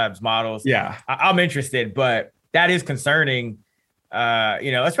Fantasy Labs models. Yeah, I'm interested, but that is concerning,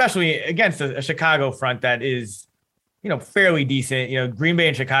 you know, especially against a Chicago front that is, you know, fairly decent. You know, Green Bay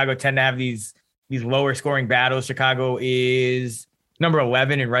and Chicago tend to have these lower scoring battles. Chicago is number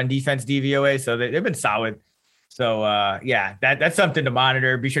 11 in run defense DVOA, so they've been solid. So, yeah, that's something to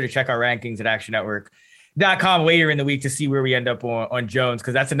monitor. Be sure to check our rankings at actionnetwork.com later in the week to see where we end up on Jones,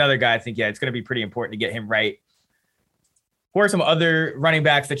 because that's another guy I think, yeah, it's going to be pretty important to get him right. Who are some other running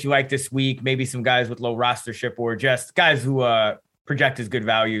backs that you like this week? Maybe some guys with low rostership or just guys who project as good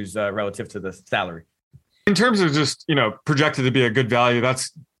values relative to the salary. In terms of just, you know, projected to be a good value,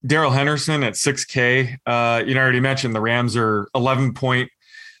 that's Darrell Henderson at 6K. You know, I already mentioned the Rams are 11-point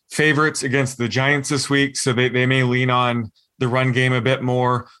favorites against the Giants this week, so they may lean on the run game a bit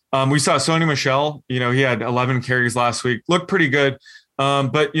more. We saw Sony Michel, you know, he had 11 carries last week, looked pretty good.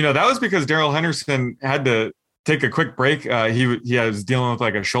 But, you know, that was because Darrell Henderson had to take a quick break. He was dealing with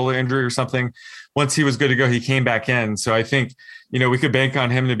like a shoulder injury or something. Once he was good to go, he came back in. So I think, you know, we could bank on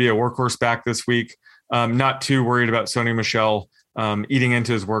him to be a workhorse back this week. Not too worried about Sony Michel eating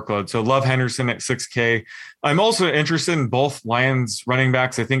into his workload. So love Henderson at 6K. I'm also interested in both Lions running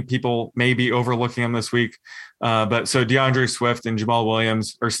backs. I think people may be overlooking them this week. But so DeAndre Swift and Jamal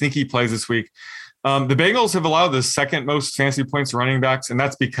Williams are sneaky plays this week. The Bengals have allowed the second most fantasy points to running backs, and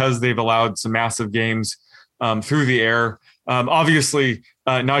that's because they've allowed some massive games through the air. Obviously,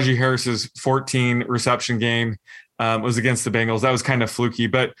 Najee Harris's 14 reception game was against the Bengals. That was kind of fluky.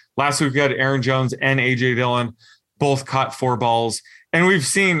 But last week we had Aaron Jones and AJ Dillon both caught 4 balls. And we've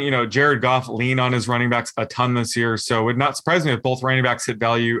seen, you know, Jared Goff lean on his running backs a ton this year. So it would not surprise me if both running backs hit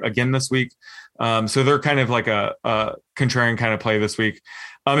value again this week. So they're kind of like a contrarian kind of play this week.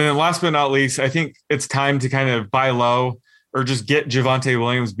 And then last but not least, I think it's time to kind of buy low or just get Javonte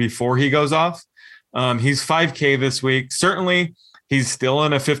Williams before he goes off. He's 5K this week. Certainly he's still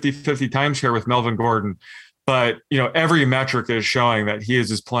in a 50-50 timeshare with Melvin Gordon. But, you know, every metric is showing that he is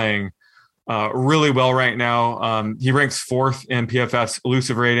just playing really well right now. He ranks 4th in PFF's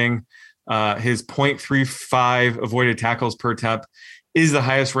elusive rating. His 0.35 avoided tackles per attempt is the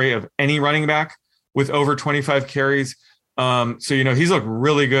highest rate of any running back with over 25 carries. So, you know, he's looked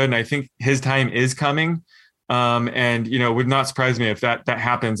really good, and I think his time is coming. And, you know, would not surprise me if that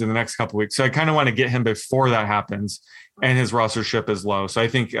happens in the next couple of weeks. So I kind of want to get him before that happens, and his rostership is low. So I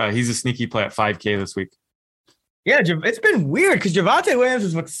think he's a sneaky play at 5K this week. Yeah, it's been weird because Javonte Williams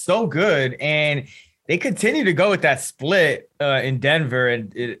has looked so good, and they continue to go with that split in Denver,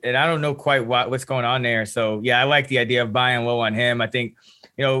 and I don't know quite what's going on there. So, yeah, I like the idea of buying low on him. I think,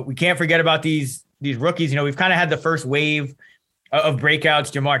 you know, we can't forget about these rookies. You know, we've kind of had the first wave of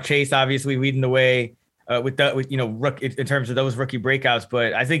breakouts. Jamar Chase, obviously, leading the way with you know, in terms of those rookie breakouts.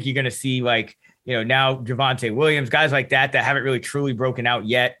 But I think you're going to see, like, you know, now Javonte Williams, guys like that haven't really truly broken out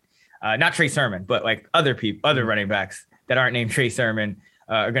yet. Not Trey Sermon, but like other running backs that aren't named Trey Sermon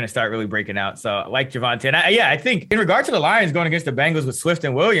are going to start really breaking out. So I like Javonte. And I think in regard to the Lions going against the Bengals with Swift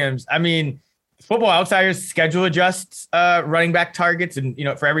and Williams, I mean, Football Outsiders schedule adjusts running back targets, and, you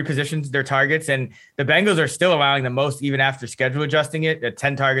know, for every position, their targets. And the Bengals are still allowing the most even after schedule adjusting it at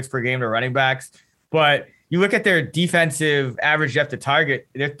 10 targets per game to running backs. But, you look at their defensive average depth to target,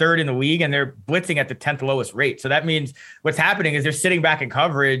 they're third in the league and they're blitzing at the 10th lowest rate. So that means what's happening is they're sitting back in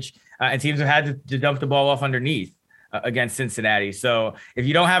coverage and teams have had to dump the ball off underneath against Cincinnati. So if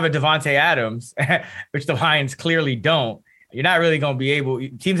you don't have a Devontae Adams, which the Lions clearly don't, you're not really going to be able,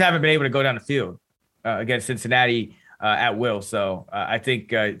 teams haven't been able to go down the field against Cincinnati at will. So I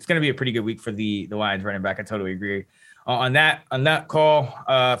think it's going to be a pretty good week for the Lions running back. I totally agree on that call.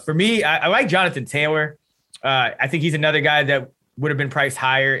 For me, I like Jonathan Taylor. I think he's another guy that would have been priced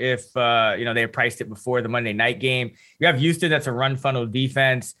higher if they had priced it before the Monday night game. You have Houston, that's a run funnel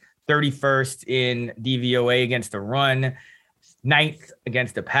defense, 31st in DVOA against the run, 9th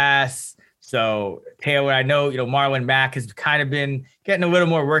against the pass. So Taylor, I know, Marlon Mack has kind of been getting a little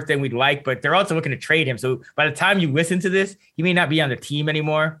more work than we'd like, but they're also looking to trade him. So by the time you listen to this, he may not be on the team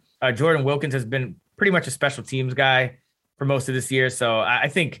anymore. Jordan Wilkins has been pretty much a special teams guy for most of this year. So I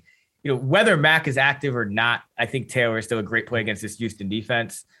think, whether Mack is active or not, I think Taylor is still a great play against this Houston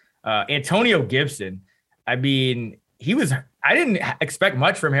defense. Antonio Gibson, I mean, I didn't expect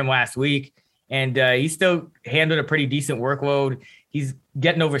much from him last week, and he still handled a pretty decent workload. He's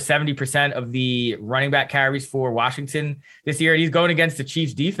getting over 70% of the running back carries for Washington this year. He's going against the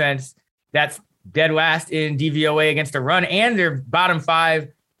Chiefs defense that's dead last in DVOA against the run, and they're bottom 5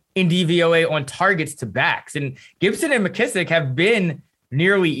 in DVOA on targets to backs. And Gibson and McKissick have been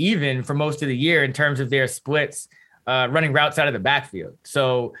nearly even for most of the year in terms of their splits running routes out of the backfield.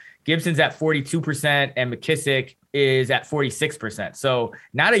 So Gibson's at 42% and McKissick is at 46%. So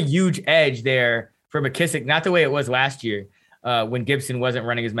not a huge edge there for McKissick, not the way it was last year when Gibson wasn't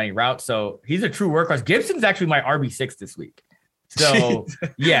running as many routes. So he's a true workhorse. Gibson's actually my RB6 this week. So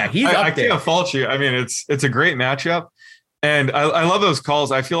yeah, he's up there. I can't fault you. I mean, it's a great matchup. And I love those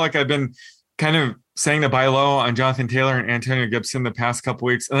calls. I feel like I've been kind of saying to buy low on Jonathan Taylor and Antonio Gibson the past couple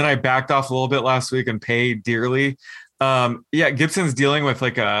weeks. And then I backed off a little bit last week and paid dearly. Gibson's dealing with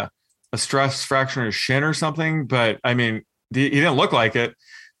like a stress fracture in his shin or something, but I mean, he didn't look like it.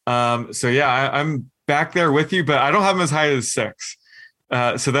 I'm back there with you, but I don't have him as high as 6.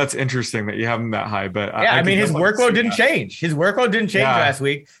 So that's interesting that you have him that high, but I mean, his workload didn't change. His workload didn't change last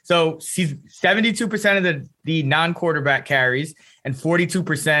week. So he's 72% of the non-quarterback carries and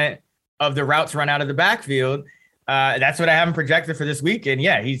 42% of the routes run out of the backfield. That's what I have him projected for this week. And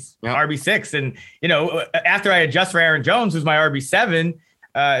he's RB6. And, after I adjust for Aaron Jones, who's my RB7,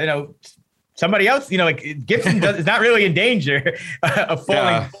 somebody else, Gibson is not really in danger of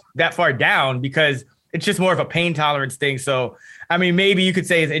falling that far down because it's just more of a pain tolerance thing. So, I mean, maybe you could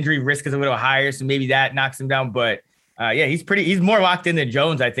say his injury risk is a little higher, so maybe that knocks him down. But he's more locked in than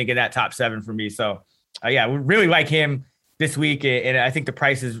Jones, I think, in that top 7 for me. So, we really like him this week, and I think the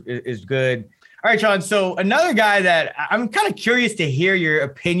price is good. All right, Sean. So another guy that I'm kind of curious to hear your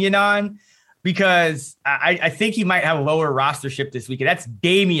opinion on, because I think he might have a lower rostership this week, and that's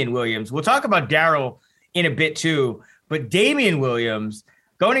Damian Williams. We'll talk about Darryl in a bit too, but Damian Williams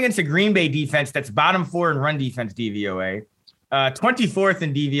going against a Green Bay defense that's bottom 4 in run defense DVOA, 24th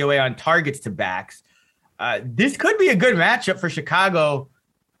in DVOA on targets to backs. This could be a good matchup for Chicago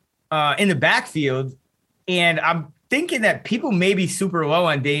in the backfield, and I'm thinking that people may be super low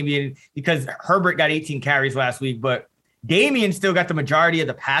on Damian because Herbert got 18 carries last week, but Damian still got the majority of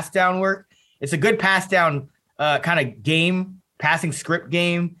the pass down work. It's a good pass down kind of game, passing script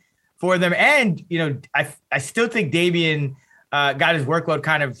game for them. And, I still think Damian got his workload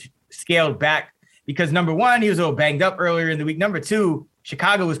kind of scaled back because, number one, he was a little banged up earlier in the week. Number two,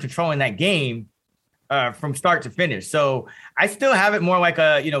 Chicago was controlling that game from start to finish. So I still have it more like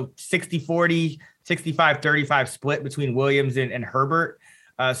a, 60-40, 65-35 split between Williams and Herbert.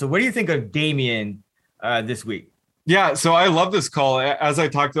 So what do you think of Damian this week? Yeah, so I love this call. As I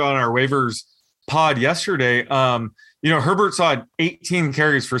talked about on our waivers pod yesterday, Herbert saw 18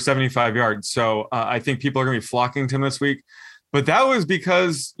 carries for 75 yards. So I think people are going to be flocking to him this week. But that was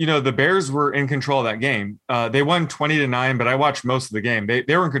because, the Bears were in control of that game. They won 20-9, but I watched most of the game.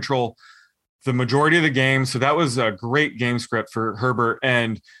 They were in control the majority of the game. So that was a great game script for Herbert.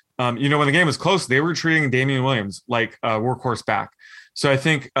 And, when the game was close, they were treating Damian Williams like a workhorse back. So I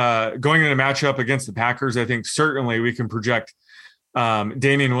think going into a matchup against the Packers, I think certainly we can project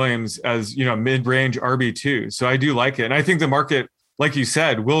Damian Williams as, mid-range RB2. So I do like it. And I think the market, like you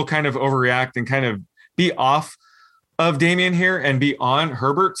said, will kind of overreact and kind of be off of Damian here and be on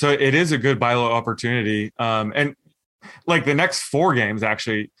Herbert. So it is a good buy low opportunity. And like the next 4 games,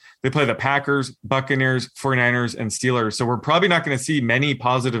 actually, they play the Packers, Buccaneers, 49ers, and Steelers. So we're probably not going to see many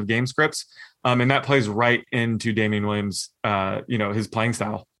positive game scripts. And that plays right into Damian Williams, his playing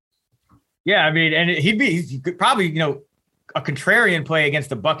style. Yeah, I mean, and he could probably, a contrarian play against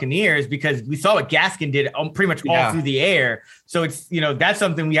the Buccaneers because we saw what Gaskin did pretty much all through the air. So it's, that's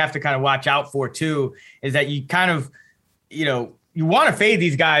something we have to kind of watch out for too, is that you kind of, you want to fade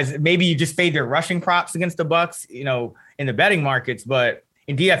these guys. Maybe you just fade their rushing props against the Bucs, in the betting markets. But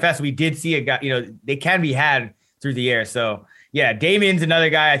in DFS, we did see a guy, they can be had through the air. So yeah, Damien's another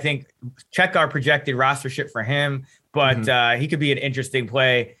guy. I think check our projected rostership for him, but he could be an interesting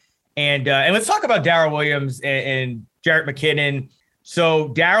play. And let's talk about Darrell Williams and Jerick McKinnon. So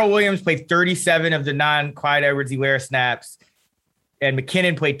Darrell Williams played 37 of the non-Clyde Edwards-Helaire snaps, and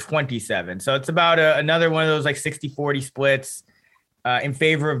McKinnon played 27. So it's about another one of those like 60-40 splits in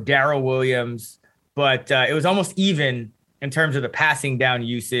favor of Darrell Williams. But it was almost even in terms of the passing down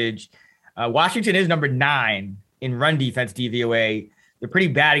usage. Washington is number 9 in run defense DVOA. They're pretty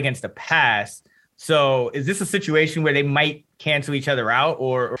bad against the pass. So is this a situation where they might cancel each other out,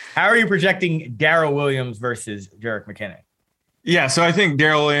 or how are you projecting Darrell Williams versus Jerick McKinnon? Yeah, so I think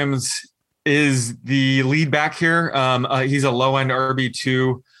Darrell Williams is the lead back here. He's a low end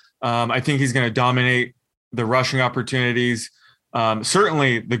RB2. I think he's going to dominate the rushing opportunities.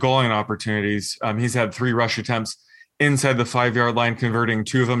 Certainly the goal line opportunities. He's had 3 rush attempts inside the 5-yard line, converting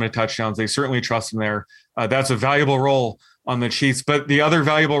 2 of them to touchdowns. They certainly trust him there. That's a valuable role on the Chiefs. But the other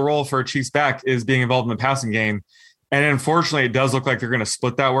valuable role for a Chiefs back is being involved in the passing game. And unfortunately, it does look like they're going to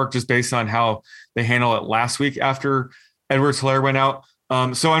split that work just based on how they handled it last week after Edwards-Helaire went out.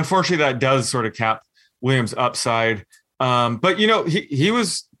 So unfortunately, that does sort of cap Williams' upside. But, he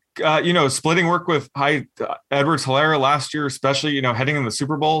was, splitting work with Edwards-Helaire last year, especially, heading in the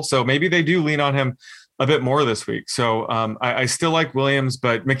Super Bowl. So maybe they do lean on him a bit more this week. So I still like Williams,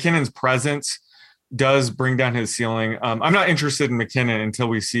 but McKinnon's presence does bring down his ceiling. I'm not interested in McKinnon until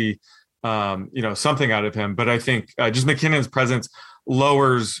we see something out of him, but I think just McKinnon's presence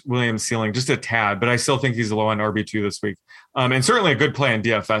lowers Williams' ceiling just a tad, but I still think he's a low end RB2 this week. And certainly a good play in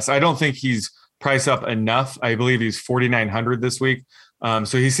DFS. I don't think he's priced up enough. I believe he's 4,900 this week.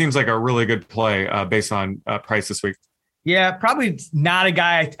 So he seems like a really good play based on price this week. Yeah, probably not a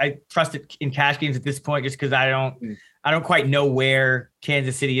guy I trust in cash games at this point, just because I don't quite know where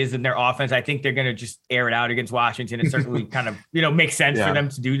Kansas City is in their offense. I think they're going to just air it out against Washington. It certainly kind of, makes sense for them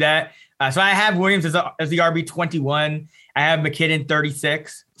to do that. So I have Williams as the RB 21. I have McKinnon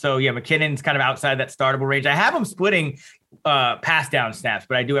 36. So yeah, McKinnon's kind of outside that startable range. I have him splitting pass down snaps,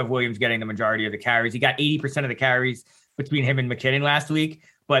 but I do have Williams getting the majority of the carries. He got 80% of the carries between him and McKinnon last week,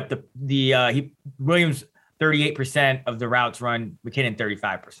 but Williams 38% of the routes run, McKinnon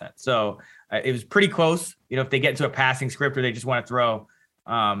 35%. So it was pretty close. If they get into a passing script or they just want to throw,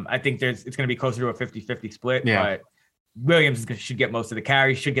 I think it's going to be closer to a 50-50 split. Yeah. But Williams should get most of the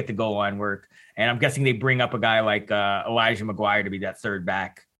carries, should get the goal line work. And I'm guessing they bring up a guy like Elijah McGuire to be that third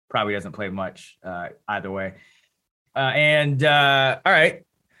back. Probably doesn't play much either way. All right.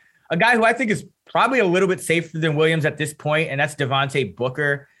 A guy who I think is probably a little bit safer than Williams at this point, and that's Devontae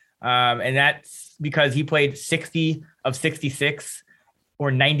Booker. And that's because he played 60 of 66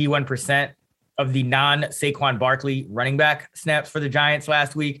 or 91% of the non-Saquon Barkley running back snaps for the Giants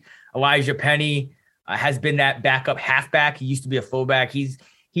last week. Elijah Penny has been that backup halfback. He used to be a fullback.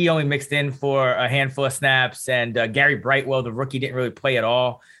 He only mixed in for a handful of snaps, and Gary Brightwell, the rookie, didn't really play at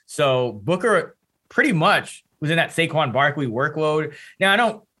all. So Booker pretty much was in that Saquon Barkley workload. Now, I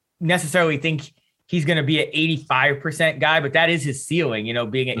don't necessarily think he's going to be an 85% guy, but that is his ceiling,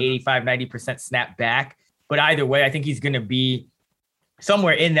 being an 85, 90% snap back. But either way, I think he's going to be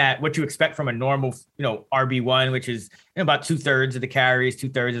somewhere in that, what you expect from a normal, RB1, which is about 2/3 of the carries,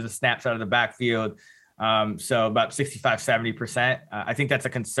 2/3 of the snaps out of the backfield. So about 65, 70%. I think that's a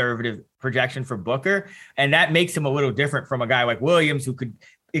conservative projection for Booker. And that makes him a little different from a guy like Williams,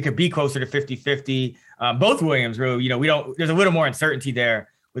 it could be closer to 50-50. Both Williams, really, there's a little more uncertainty there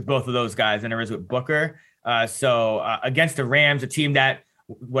with both of those guys than there is with Booker. So against the Rams, a team that,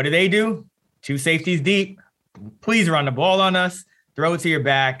 what do? 2 safeties deep. Please run the ball on us. Throw it to your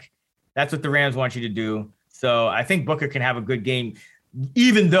back. That's what the Rams want you to do. So I think Booker can have a good game,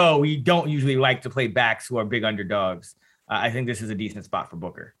 even though we don't usually like to play backs who are big underdogs. I think this is a decent spot for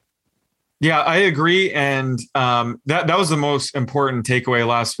Booker. Yeah, I agree. And that was the most important takeaway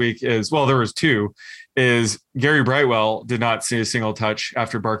last week there was 2, is Gary Brightwell did not see a single touch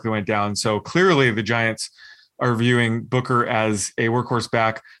after Barkley went down. So clearly the Giants are viewing Booker as a workhorse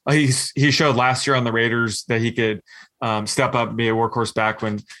back. He showed last year on the Raiders that he could step up and be a workhorse back.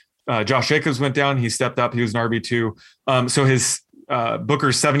 When Josh Jacobs went down, he stepped up. He was an RB2. So his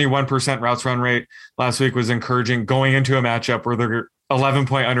Booker's 71% routes run rate last week was encouraging going into a matchup where they're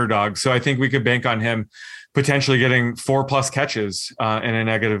 11-point underdogs. So I think we could bank on him potentially getting 4+ catches in a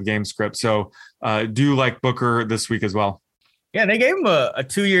negative game script. So do like Booker this week as well. Yeah, they gave him a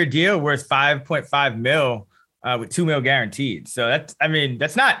 2-year deal worth $5.5 million with $2 million guaranteed. So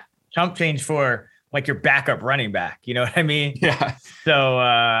that's not chump change for like your backup running back. You know what I mean? Yeah. So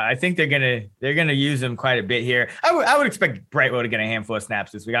I think they're gonna use him quite a bit here. I would expect Brightwell to get a handful of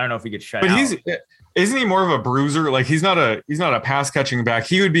snaps this week. I don't know if he gets shut out. But isn't he more of a bruiser? Like he's not a pass catching back.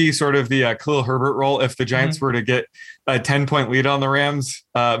 He would be sort of the Khalil Herbert role if the Giants were to get a 10-point lead on the Rams.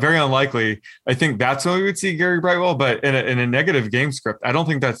 Very unlikely. I think that's when we would see Gary Brightwell, but in a negative game script, I don't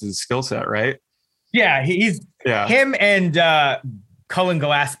think that's his skill set, right? Yeah, him and Cullen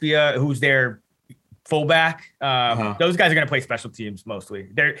Gillespie, who's their fullback. Those guys are going to play special teams mostly.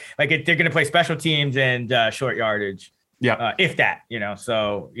 They're going to play special teams and short yardage. Yeah, if that,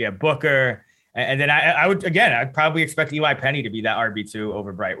 So yeah, Booker. And then I'd probably expect Eli Penny to be that RB2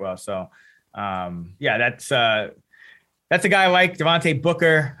 over Brightwell. So, that's a guy like Devontae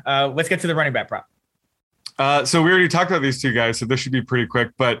Booker. Let's get to the running back prop. So we already talked about these two guys, so this should be pretty quick.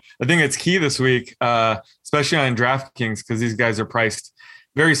 But I think it's key this week, especially on DraftKings, because these guys are priced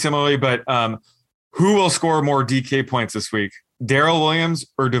very similarly. But who will score more DK points this week, Darrell Williams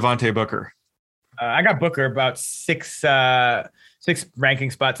or Devontae Booker? I got Booker about six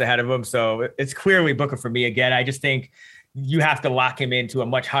ranking spots ahead of him. So it's clearly Booker for me again. I just think you have to lock him into a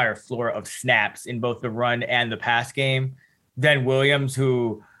much higher floor of snaps in both the run and the pass game than Williams,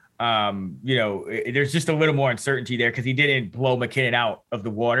 who, there's just a little more uncertainty there because he didn't blow McKinnon out of the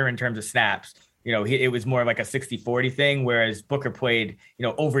water in terms of snaps. It was more like a 60-40 thing, whereas Booker played,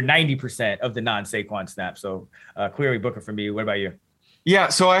 over 90% of the non-Saquon snaps. So clearly Booker for me. What about you? Yeah,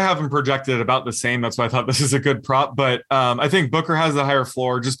 so I have him projected about the same. That's why I thought this is a good prop. But I think Booker has the higher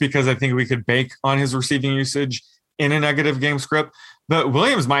floor just because I think we could bank on his receiving usage in a negative game script. But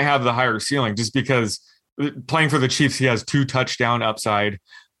Williams might have the higher ceiling just because playing for the Chiefs, he has 2 touchdown upside.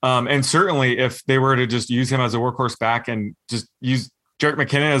 And certainly if they were to just use him as a workhorse back and just use Jerick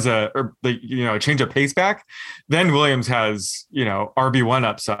McKinnon as a change of pace back, then Williams has, RB1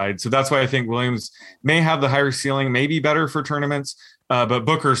 upside. So that's why I think Williams may have the higher ceiling, maybe better for tournaments. But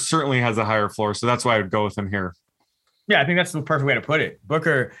Booker certainly has a higher floor. So that's why I would go with him here. Yeah, I think that's the perfect way to put it.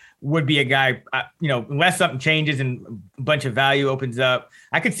 Booker would be a guy, unless something changes and a bunch of value opens up,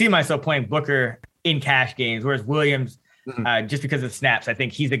 I could see myself playing Booker in cash games, whereas Williams, just because of snaps, I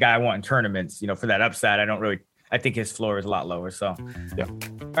think he's the guy I want in tournaments, for that upside. I think his floor is a lot lower. So, yeah.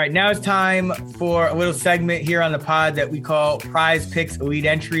 All right, now it's time for a little segment here on the pod that we call Prize Picks Elite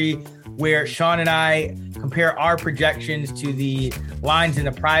Entry, where Sean and I compare our projections to the lines in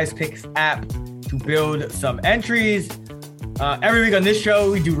the Prize Picks app to build some entries. Every week on this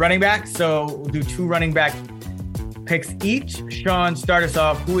show, we do running back. So we'll do 2 running back picks each. Sean, start us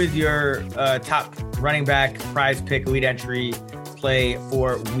off. Who is your top running back Prize Pick Elite Entry play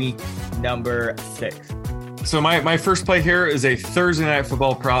for week number 6? So my first play here is a Thursday Night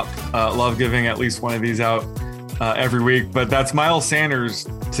Football prop. Love giving at least one of these out every week, but that's Miles Sanders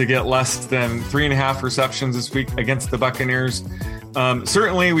to get less than 3.5 receptions this week against the Buccaneers.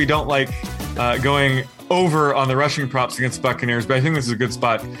 Certainly we don't like going over on the rushing props against the Buccaneers, but I think this is a good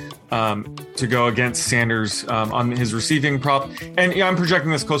spot to go against Sanders on his receiving prop. And I'm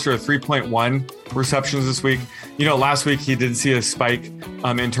projecting this closer to 3.1 receptions this week. Last week he did see a spike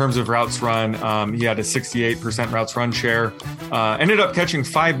in terms of routes run. He had a 68% routes run share, ended up catching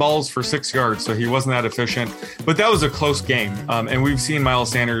 5 balls for 6 yards. So he wasn't that efficient, but that was a close game. And we've seen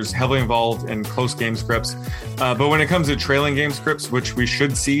Miles Sanders heavily involved in close game scripts. But when it comes to trailing game scripts, which we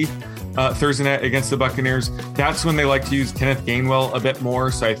should see Thursday night against the Buccaneers, that's when they like to use Kenneth Gainwell a bit more.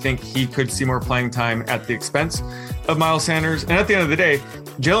 So I think he could see more playing time at the expense of Miles Sanders. And at the end of the day,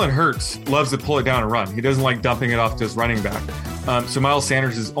 Jalen Hurts loves to pull it down and run. He doesn't like dumping it off to his running back. So Miles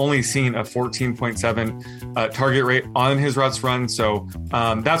Sanders has only seen a 14.7 target rate on his routes run. So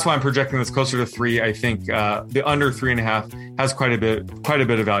that's why I'm projecting this closer to 3. I think the under 3.5 has quite a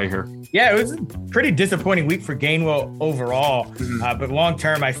bit of value here. Yeah, it was a pretty disappointing week for Gainwell overall. But long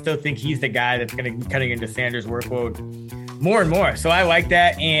term, I still think he's the guy that's going to be cutting into Sanders' workload more and more. So I like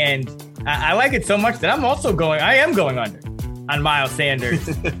that. And I like it so much that I am going under on Miles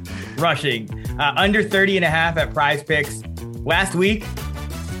Sanders rushing. Under 30.5 at Prize Picks. Last week,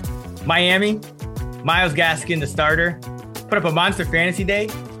 Miami, Myles Gaskin, the starter, put up a monster fantasy day.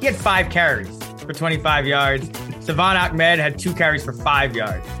 He had 5 carries for 25 yards. Savon Ahmed had 2 carries for 5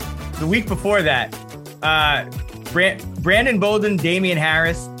 yards. The week before that, Brandon Bolden, Damian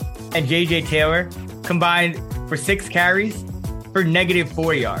Harris, and J.J. Taylor combined for 6 carries for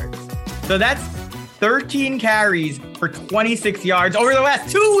 -4 yards. So that's 13 carries for 26 yards over the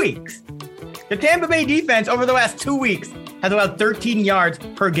last 2 weeks. The Tampa Bay defense over the last 2 weeks has allowed 13 yards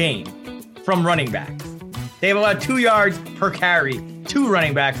per game from running backs. They have allowed 2 yards per carry, 2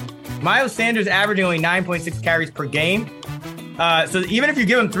 running backs. Miles Sanders averaging only 9.6 carries per game. So even if you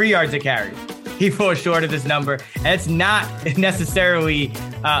give him 3 yards a carry, he falls short of this number. And it's not necessarily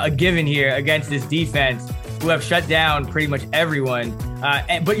a given here against this defense, who have shut down pretty much everyone.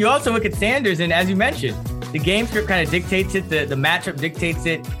 But you also look at Sanders, and as you mentioned, the game script kind of dictates it. The matchup dictates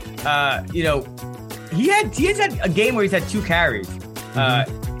it. He has had a game where he's had 2 carries.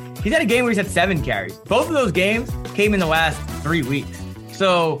 He's had a game where he's had 7 carries. Both of those games came in the last 3 weeks.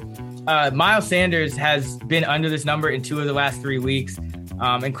 So Miles Sanders has been under this number in 2 of the last 3 weeks,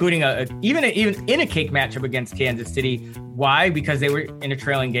 including even in a cake matchup against Kansas City. Why? Because they were in a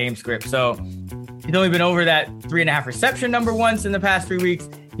trailing game script. So he's only been over that 3.5 reception number once in the past 3 weeks.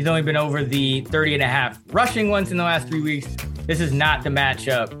 He's only been over the 30.5 rushing once in the last 3 weeks. This is not the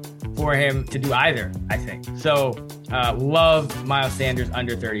matchup for him to do either, I think. So love Miles Sanders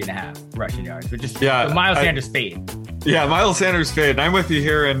under 30.5 rushing yards, but just Miles Sanders fade. Yeah, Miles Sanders fade. And I'm with you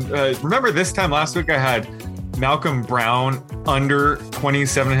here. And remember this time last week I had Malcolm Brown under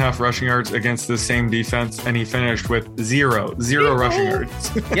 27.5 rushing yards against the same defense, and he finished with zero rushing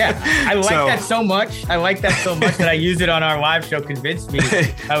yards. Yeah, I like that so much. I like that so much that I used it on our live show. Convinced me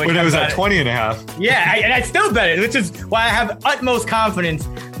when it was at 20.5. Yeah, and I still bet it, which is why I have utmost confidence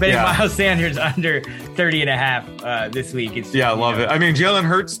betting Miles Sanders under 30.5 this week. I love it. I mean, Jalen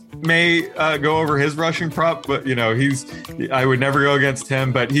Hurts may go over his rushing prop, but I would never go against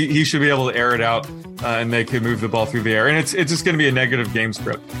him, but he should be able to air it out and they could move the ball through the air. And it's just going to be a negative game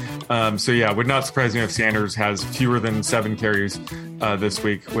script. Would not surprise me if Sanders has fewer than 7 carries this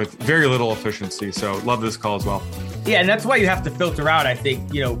week with very little efficiency. So love this call as well. Yeah, and that's why you have to filter out, I think,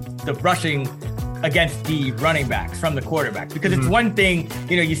 the rushing against the running backs from the quarterback, because it's one thing,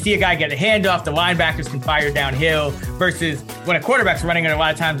 you see a guy get a handoff, the linebackers can fire downhill, versus when a quarterback's running, and a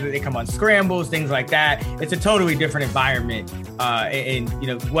lot of times they come on scrambles, things like that. It's a totally different environment and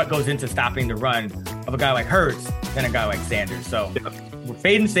what goes into stopping the run of a guy like Hurts than a guy like Sanders. So we're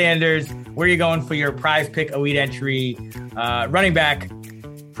fading Sanders. Where are you going for your prize pick elite entry running back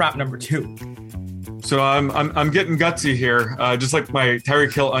prop number 2? So I'm getting gutsy here, just like my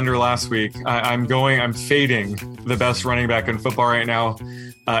Tyreek Hill under last week. I'm fading the best running back in football right now,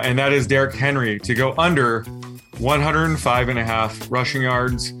 and that is Derrick Henry to go under 105.5 rushing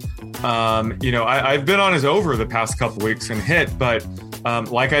yards. I've been on his over the past couple weeks and hit, but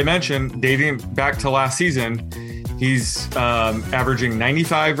like I mentioned, dating back to last season, he's averaging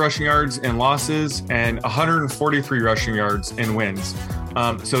 95 rushing yards in losses and 143 rushing yards in wins.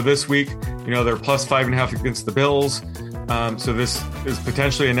 So this week, they're plus 5.5 against the Bills. So this is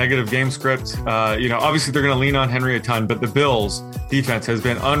potentially a negative game script. Obviously they're going to lean on Henry a ton, but the Bills defense has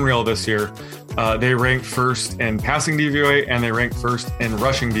been unreal this year. They ranked first in passing DVOA and they ranked first in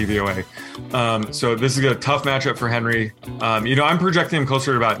rushing DVOA. So this is a tough matchup for Henry. I'm projecting him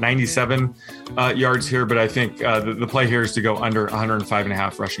closer to about 97 yards here, but I think the play here is to go under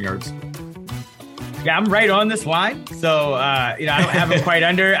 105.5 rushing yards. Yeah, I'm right on this line. So, I don't have him quite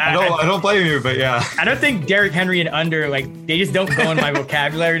under. I don't blame you, but yeah. I don't think Derrick Henry and under, they just don't go in my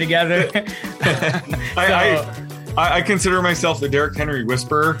vocabulary together. I consider myself the Derrick Henry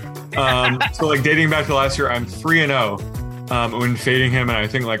whisperer. So dating back to last year, I'm 3-0 when fading him, and I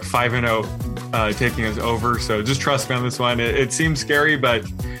think 5-0 taking us over. So just trust me on this one. It seems scary, but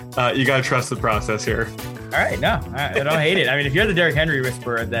you got to trust the process here. All right. No, I don't hate it. I mean, if you're the Derrick Henry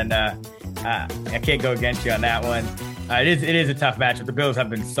whisperer, then I can't go against you on that one. It is a tough matchup. The Bills have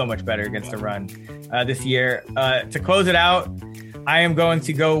been so much better against the run this year. To close it out, I am going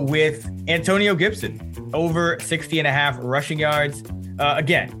to go with Antonio Gibson over 60.5 rushing yards.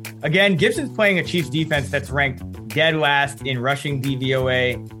 Again, Gibson's playing a Chiefs defense that's ranked dead last in rushing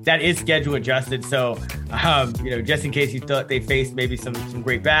DVOA. That is schedule adjusted. So, just in case you thought they faced maybe some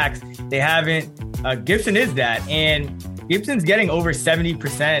great backs, they haven't. Gibson is that. And Gibson's getting over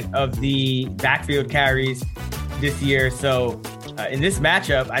 70% of the backfield carries this year. So in this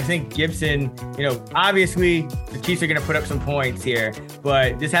matchup, I think Gibson, obviously the Chiefs are going to put up some points here,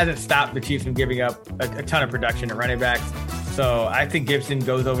 but this hasn't stopped the Chiefs from giving up a ton of production to running backs. So I think Gibson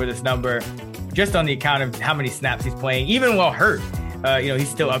goes over this number just on the account of how many snaps he's playing, even while hurt. He's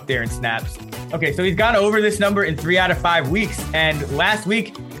still up there in snaps. Okay, so he's gone over this number in 3 out of 5 weeks. And last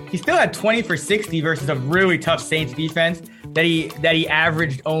week, he still had 20 for 60 versus a really tough Saints defense that he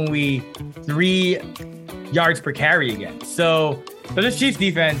averaged only 3 yards per carry against. So this Chiefs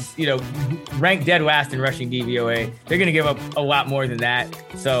defense, ranked dead last in rushing DVOA. They're going to give up a lot more than that.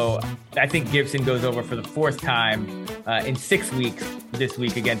 So I think Gibson goes over for the 4th time in 6 weeks this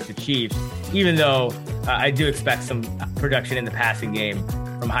week against the Chiefs, even though I do expect some production in the passing game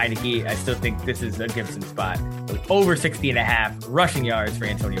from Heineke. I still think this is a Gibson spot. Over 60.5 rushing yards for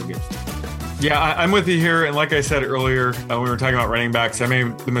Antonio Gibson. Yeah, I'm with you here. And like I said earlier, when we were talking about running backs, I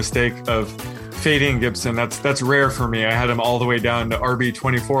made the mistake of fading Gibson. That's rare for me. I had him all the way down to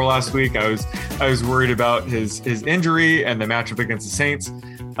RB24 last week. I was worried about his injury and the matchup against the Saints,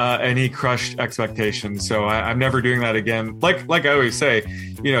 and he crushed expectations. So I'm never doing that again. Like I always say,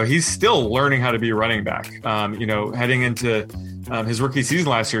 he's still learning how to be a running back. Heading into his rookie season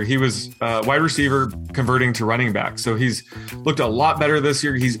last year, he was wide receiver converting to running back. So he's looked a lot better this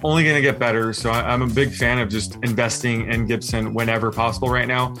year. He's only going to get better. So I'm a big fan of just investing in Gibson whenever possible right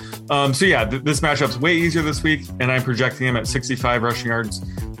now. This matchup's way easier this week, and I'm projecting him at 65 rushing yards.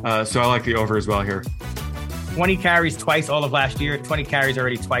 So I like the over as well here. 20 carries twice all of last year, 20 carries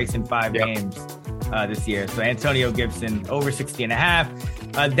already twice in 5 games this year. So Antonio Gibson over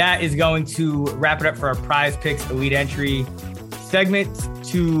 60.5. That is going to wrap it up for our Prize Picks Elite Entry segment.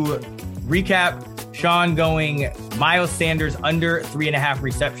 To recap, Sean going Miles Sanders under 3.5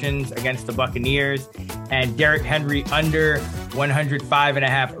 receptions against the Buccaneers, and Derrick Henry under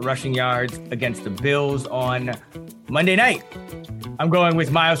 105.5 rushing yards against the Bills on Monday night. I'm going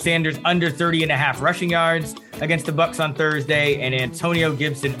with Miles Sanders under 30.5 rushing yards against the Bucs on Thursday, and Antonio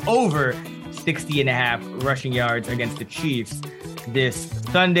Gibson over 60.5 rushing yards against the Chiefs this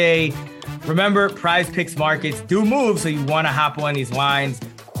Sunday. Remember, Prize Picks markets do move, so you want to hop on these lines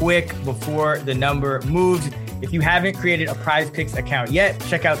quick before the number moves. If you haven't created a Prize Picks account yet,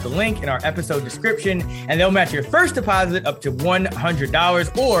 check out the link in our episode description, and they'll match your first deposit up to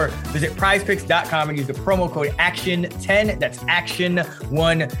 $100, or visit prizepicks.com and use the promo code ACTION10. That's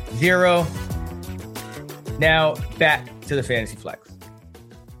ACTION10. Now back to the Fantasy Flex.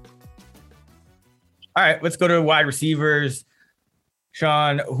 All right, let's go to wide receivers.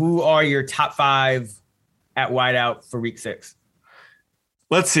 Sean, who are your top 5 at wideout for week 6?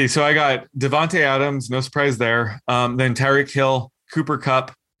 Let's see. So I got Devontae Adams, no surprise there. Then Tyreek Hill, Cooper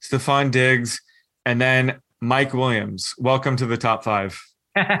Kupp, Stephon Diggs, and then Mike Williams. Welcome to the top 5.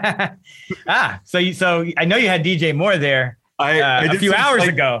 So I know you had DJ Moore there a few hours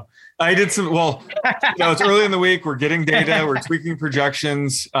ago. I did some, it's early in the week. We're getting data. We're tweaking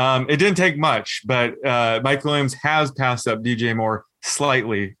projections. It didn't take much, but Mike Williams has passed up DJ Moore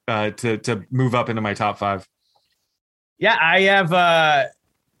slightly to move up into my top 5. Yeah,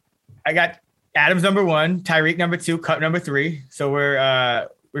 I got Adams number 1, Tyreek number 2, Kupp number 3. So we're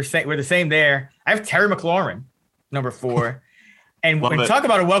the same there. I have Terry McLaurin number 4, and when we talk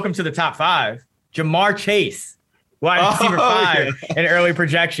about a welcome to the top 5, Jamar Chase, wide receiver 5 in early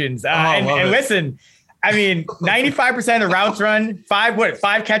projections. Listen, I mean, 95% of the routes run,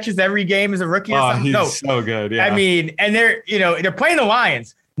 5 catches every game as a rookie. He's so good. Yeah. I mean, and they're playing the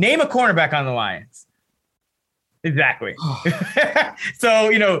Lions. Name a cornerback on the Lions. Exactly. So,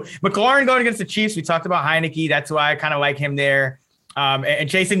 McLaurin going against the Chiefs. We talked about Heineke. That's why I kind of like him there. And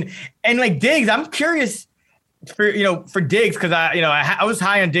chasing and like Diggs. I'm curious for Diggs, because I was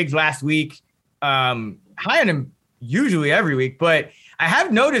high on Diggs last week. High on him usually every week, but I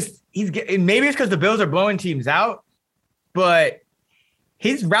have noticed maybe it's because the Bills are blowing teams out, but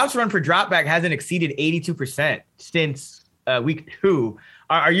his routes run per dropback hasn't exceeded 82% since week 2.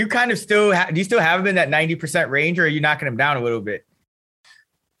 Are you kind of do you still have him in that 90% range, or are you knocking him down a little bit?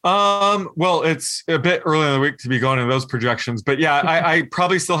 Well, it's a bit early in the week to be going into those projections, but yeah, I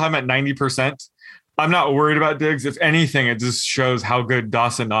probably still have him at 90%. I'm not worried about Diggs. If anything, it just shows how good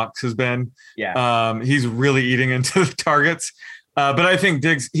Dawson Knox has been. Yeah. He's really eating into the targets. But I think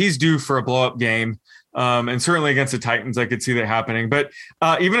Diggs, he's due for a blow-up game. And certainly against the Titans, I could see that happening. But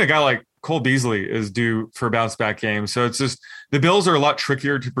even a guy like Cole Beasley is due for a bounce-back game. So it's just the Bills are a lot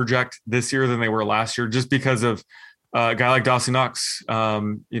trickier to project this year than they were last year, just because of a guy like Dawson Knox,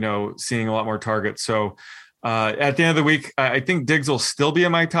 seeing a lot more targets. So at the end of the week, I think Diggs will still be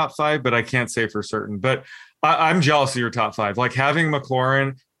in my top 5, but I can't say for certain. But I'm jealous of your top 5. Like having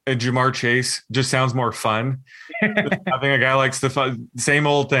McLaurin and Jamar Chase just sounds more fun. Having a guy like same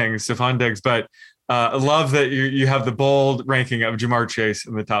old thing, Stephon Diggs. But I love that you have the bold ranking of Jamar Chase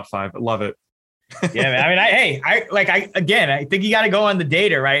in the top 5. I love it. Yeah, man. I think you got to go on the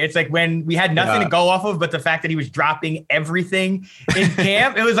data, right? It's like when we had nothing to go off of, but the fact that he was dropping everything in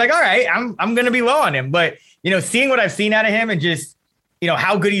camp, it was like, all right, I'm going to be low on him. But, seeing what I've seen out of him and just,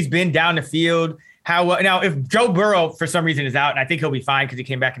 how good he's been down the field, now if Joe Burrow for some reason is out, and I think he'll be fine because he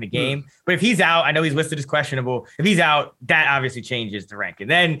came back in the game, but if he's out, I know he's listed as questionable. If he's out, that obviously changes the rank. And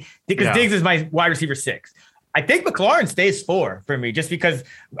then because Diggs is my wide receiver 6. I think McLaurin stays 4 for me, just because,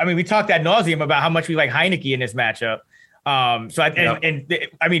 we talked ad nauseum about how much we like Heineke in this matchup.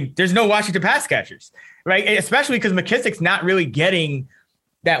 There's no Washington pass catchers, right? Especially because McKissick's not really getting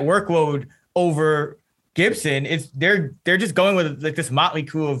that workload over Gibson. They're just going with like this motley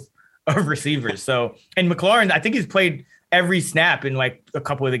crew of receivers. So, and McLaurin, I think he's played every snap in like a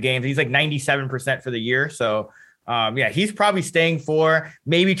couple of the games. He's like 97% for the year. So he's probably staying 4,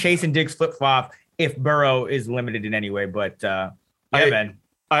 maybe Chase and Diggs flip-flop if Burrow is limited in any way. But man.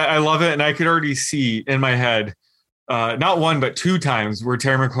 I love it. And I could already see in my head, not one, but 2 times where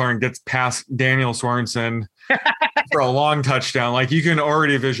Terry McLaurin gets past Daniel Sorensen for a long touchdown. Like you can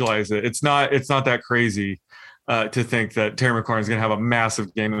already visualize it. It's not that crazy to think that Terry McLaurin is going to have a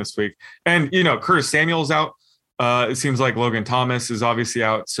massive game this week. And, Curtis Samuel's out. It seems like Logan Thomas is obviously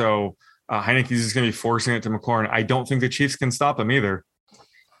out. So Heineke's just going to be forcing it to McLaurin. I don't think the Chiefs can stop him either.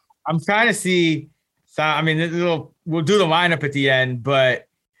 I'm trying to see. So, I mean, we'll do the lineup at the end, but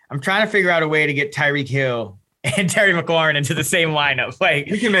I'm trying to figure out a way to get Tyreek Hill and Terry McLaurin into the same lineup. Like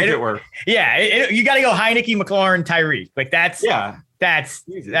we can make it work. Yeah, you got to go Heineke, McLaurin, Tyreek. Like that's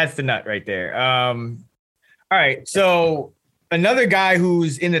the nut right there. All right, so another guy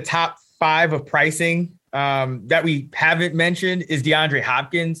who's in the top 5 of pricing that we haven't mentioned is DeAndre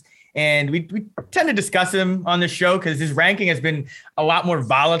Hopkins. And we tend to discuss him on the show because his ranking has been a lot more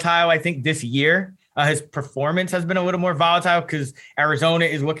volatile, I think, this year. His performance has been a little more volatile because Arizona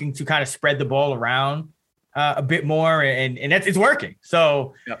is looking to kind of spread the ball around a bit more, and it's working.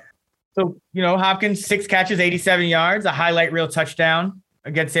 So, Hopkins, 6 catches, 87 yards, a highlight reel touchdown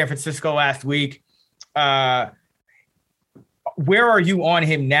against San Francisco last week. Where are you on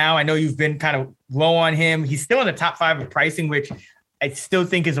him now? I know you've been kind of low on him. He's still in the top 5 of pricing, which I still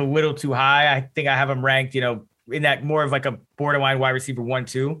think is a little too high. I think I have him ranked, in that more of like a borderline wide receiver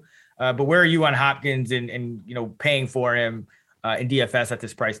 1-2. But where are you on Hopkins and paying for him in DFS at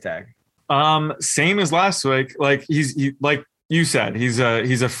this price tag? Same as last week. Like like you said, he's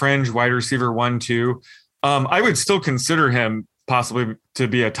a fringe wide receiver 1-2. I would still consider him possibly to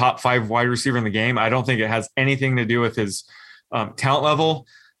be a top 5 wide receiver in the game. I don't think it has anything to do with his talent level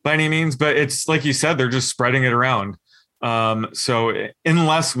by any means, but it's like you said, they're just spreading it around. So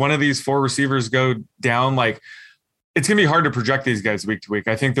unless one of these 4 receivers go down, like it's going to be hard to project these guys week to week.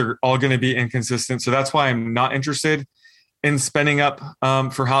 I think they're all going to be inconsistent. So that's why I'm not interested in spending up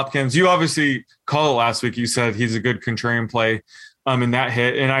for Hopkins. You obviously called it last week. You said he's a good contrarian play in that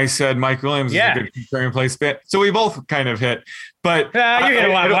hit. And I said Mike Williams is a good contrarian play spin. So we both kind of hit. But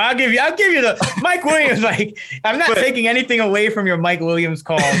I'll give you the Mike Williams. Like I'm not taking anything away from your Mike Williams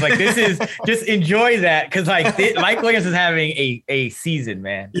calls. Like this is just enjoy that because Mike Williams is having a season,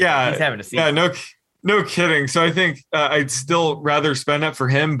 man. Yeah, he's having a season. Yeah, no kidding. So I think I'd still rather spend up for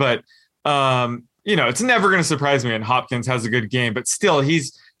him, but it's never going to surprise me when Hopkins has a good game. But still,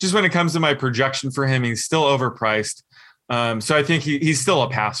 he's just when it comes to my projection for him, he's still overpriced. So I think he's still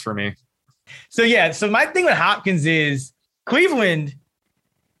a pass for me. So my thing with Hopkins is Cleveland,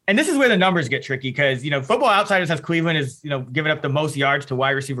 and this is where the numbers get tricky because Football Outsiders has Cleveland is giving up the most yards to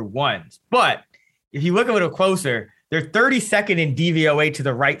wide receiver 1s. But if you look a little closer, they're 32nd in DVOA to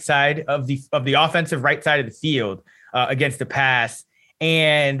the right side of the offensive right side of the field against the pass,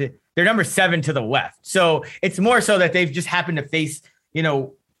 and they're number 7 to the left. So it's more so that they've just happened to face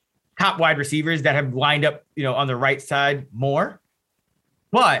top wide receivers that have lined up on the right side more.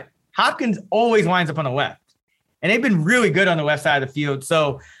 But Hopkins always lines up on the left, and they've been really good on the left side of the field.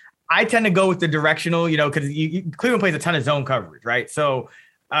 So I tend to go with the directional, because Cleveland plays a ton of zone coverage, right? So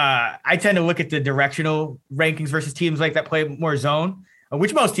I tend to look at the directional rankings versus teams like that play more zone,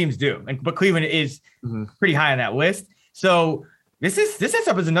 which most teams do. But Cleveland is pretty high on that list. So this sets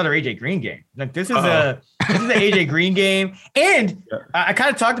up as another AJ Green game. Like this is the AJ Green game. And I kind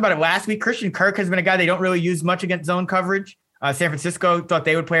of talked about it last week. Christian Kirk has been a guy they don't really use much against zone coverage. San Francisco thought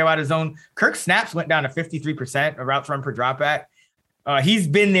they would play a lot of zone. Kirk's snaps went down to 53% of routes run per dropback. He's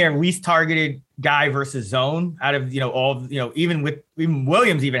been their least targeted guy versus zone out of, even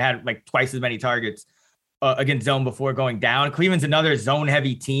Williams even had like twice as many targets against zone before going down. Cleveland's another zone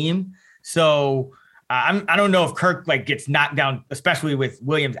heavy team. So I don't know if Kirk gets knocked down, especially with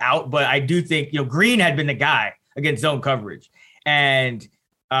Williams out, but I do think, Green had been the guy against zone coverage. And,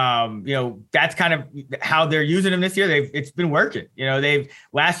 that's kind of how they're using him this year. It's been working,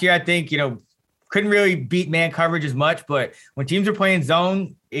 last year, I think, couldn't really beat man coverage as much, but when teams are playing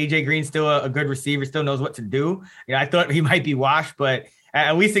zone, AJ Green's still a good receiver, still knows what to do. I thought he might be washed, but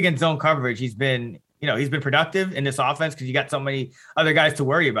at least against zone coverage, he's been productive in this offense because you got so many other guys to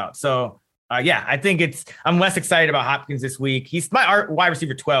worry about. So, I think I'm less excited about Hopkins this week. He's my wide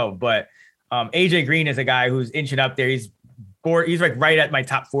receiver 12, but AJ Green is a guy who's inching up there. He's like right at my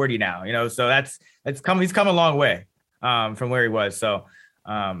top 40 now, so he's come a long way from where he was. So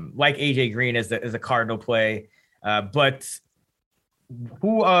like AJ Green as a Cardinal play. But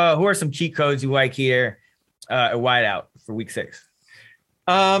who are some cheat codes you like here at wideout for week 6?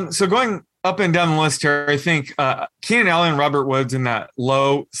 So going up and down the list here, I think Keenan Allen, Robert Woods in that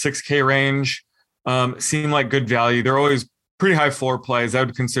low 6K range seem like good value. They're always pretty high floor plays. I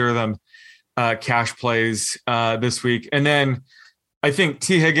would consider them cash plays this week. And then I think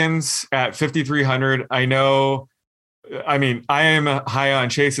T. Higgins at 5,300. I am high on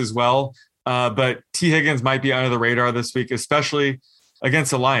Chase as well, but T. Higgins might be under the radar this week, especially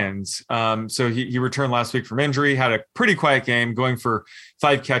against the Lions. So he returned last week from injury, had a pretty quiet game, going for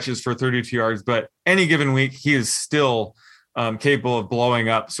 5 catches for 32 yards. But any given week, he is still capable of blowing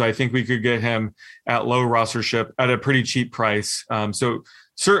up. So I think we could get him at low rostership at a pretty cheap price. So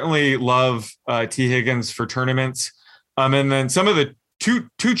certainly love T. Higgins for tournaments. And then some of the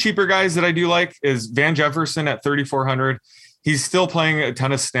two cheaper guys that I do like is Van Jefferson at 3,400. He's still playing a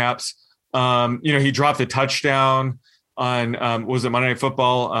ton of snaps. He dropped a touchdown on was it Monday Night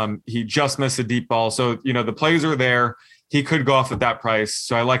Football? He just missed a deep ball. So, the plays are there. He could go off at that price.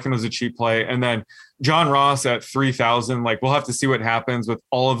 So I like him as a cheap play. And then John Ross at 3,000. Like, we'll have to see what happens with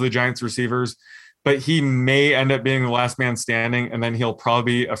all of the Giants receivers, but he may end up being the last man standing, and then he'll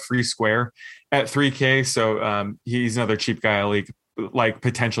probably be a free square at 3K. So he's another cheap guy I like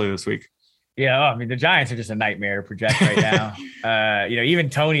potentially this week. Yeah, the Giants are just a nightmare to project right now. Even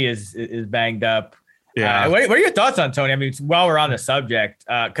Tony is banged up. Yeah. What are your thoughts on Tony? While we're on the subject,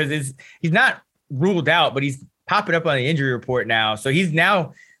 because he's not ruled out, but he's popping up on the injury report now. So he's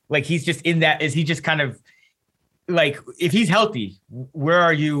now he's just in that. Is he just kind of if he's healthy, where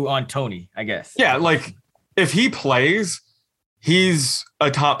are you on Tony? I guess. Yeah, if he plays, he's a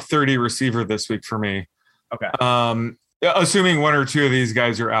top 30 receiver this week for me. Okay. Assuming one or two of these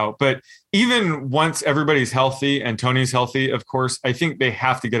guys are out. But even once everybody's healthy and Tony's healthy, of course, I think they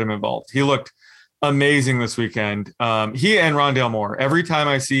have to get him involved. He looked amazing this weekend. He and Rondale Moore. Every time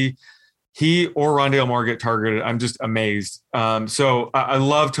I see he or Rondale Moore get targeted, I'm just amazed. So I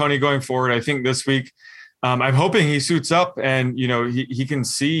love Tony going forward. I think this week, I'm hoping he suits up and, he can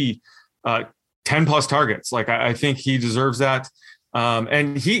see 10 plus targets. I think he deserves that.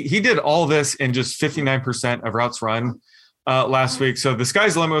 And he did all this in just 59% of routes run last week. So the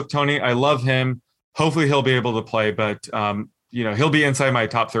sky's the limit with Tony. I love him. Hopefully he'll be able to play, but he'll be inside my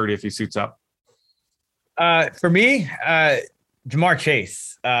top 30 if he suits up. For me, Jamar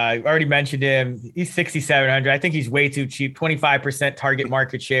Chase, I already mentioned him. He's 6,700. I think he's way too cheap. 25% target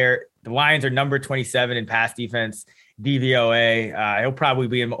market share. The Lions are number 27 in pass defense, DVOA. He'll probably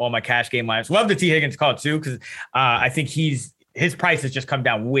be in all my cash game lineups. Love the T. Higgins call too, because I think his price has just come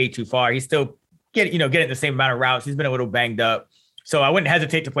down way too far. He's still getting the same amount of routes. He's been a little banged up. So I wouldn't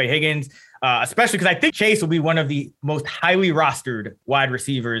hesitate to play Higgins, especially because I think Chase will be one of the most highly rostered wide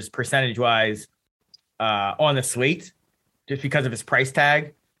receivers percentage-wise on the slate just because of his price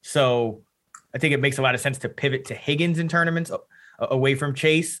tag. So I think it makes a lot of sense to pivot to Higgins in tournaments away from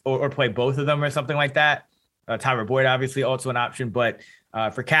Chase or play both of them or something like that. Tyler Boyd, obviously, also an option. But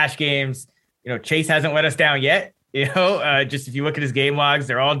for cash games, Chase hasn't let us down yet. Just if you look at his game logs,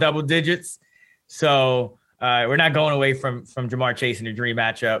 they're all double digits. So we're not going away from Jamar Chase in a dream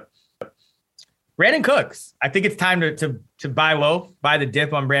matchup. Brandon Cooks. I think it's time to buy low, buy the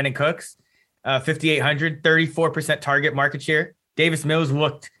dip on Brandon Cooks. 5,800, 34% target market share. Davis Mills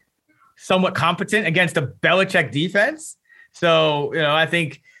looked somewhat competent against a Belichick defense. So, I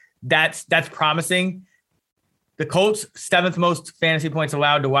think that's promising. The Colts, 7th most fantasy points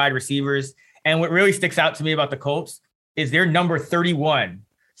allowed to wide receivers. And what really sticks out to me about the Colts is they're number 31,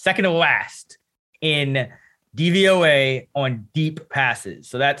 second to last in DVOA on deep passes.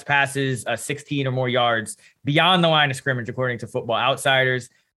 So that's passes 16 or more yards beyond the line of scrimmage, according to Football Outsiders.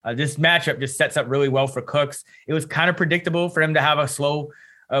 This matchup just sets up really well for Cooks. It was kind of predictable for him to have a slow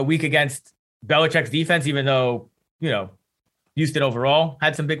week against Belichick's defense, even though, Houston overall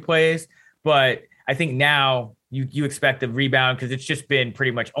had some big plays. But I think now you expect a rebound because it's just been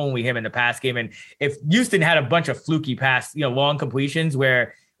pretty much only him in the pass game. And if Houston had a bunch of fluky pass, long completions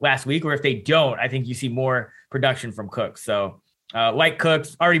where last week, or if they don't, I think you see more production from Cooks. So like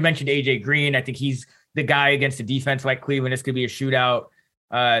Cooks, already mentioned AJ Green. I think he's the guy against a defense like Cleveland. This could be a shootout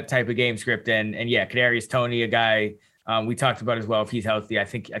type of game script. And yeah, Kadarius Toney, a guy we talked about as well. If he's healthy, I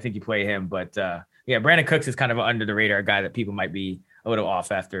think you play him. But yeah, Brandon Cooks is kind of an under the radar guy that people might be a little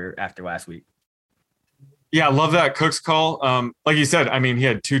off after last week. Yeah, I love that Cooks call. Like you said, he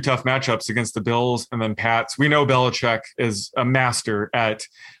had 2 tough matchups against the Bills and then Pats. We know Belichick is a master at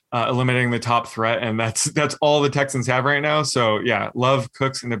eliminating the top threat, and that's all the Texans have right now. So yeah, love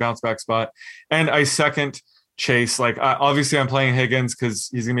Cooks in the bounce back spot. And I second Chase. Obviously I'm playing Higgins because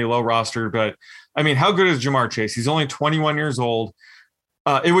he's gonna be low rostered, but how good is Jamar Chase? He's only 21 years old.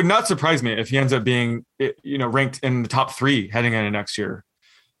 It would not surprise me if he ends up being, ranked in the top 3 heading into next year.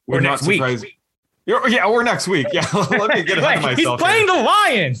 Would not surprise me. Yeah, or next week. Yeah, let me get ahead of myself. He's playing the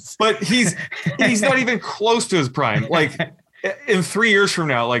Lions, but he's not even close to his prime. Like in 3 years from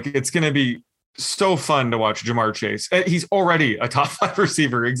now, like it's going to be so fun to watch Jamar Chase. He's already a top 5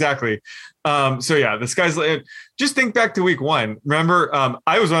 receiver. Exactly. So yeah, this guy's just think back to week 1. Remember,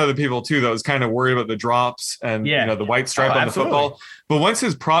 I was one of the people too that was kind of worried about the drops and the white stripe on the football. But once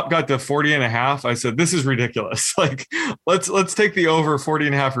his prop got to 40.5, I said, this is ridiculous. Like let's take the over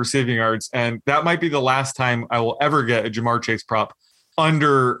 40.5 receiving yards. And that might be the last time I will ever get a Jamar Chase prop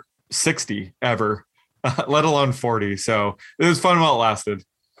under 60 ever, let alone 40. So it was fun while it lasted.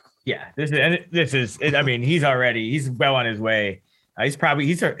 Yeah, this is. I mean, he's well on his way. He's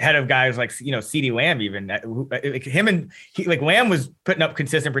ahead of guys like CeeDee Lamb even. Like Lamb was putting up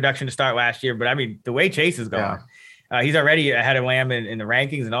consistent production to start last year, but I mean the way Chase is going, he's already ahead of Lamb in the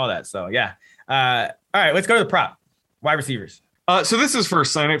rankings and all that. So yeah. All right, let's go to the prop wide receivers. So this is for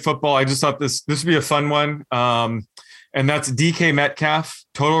Sunday Night Football. I just thought this would be a fun one, and that's DK Metcalf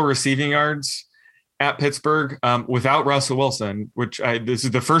total receiving yards at Pittsburgh without Russell Wilson, this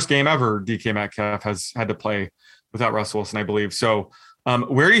is the first game ever DK Metcalf has had to play without Russell Wilson, I believe. So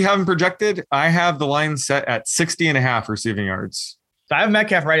where do you have him projected? I have the line set at 60.5 receiving yards. So I have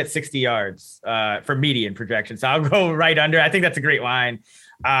Metcalf right at 60 yards for median projection. So I'll go right under. I think that's a great line.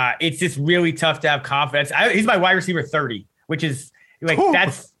 It's just really tough to have confidence. He's my wide receiver 30, which is like,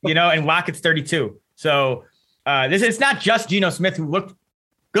 that's, and Lockett's 32. So it's not just Geno Smith who looked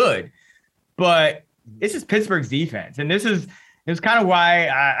good, but this is Pittsburgh's defense. And it was kind of why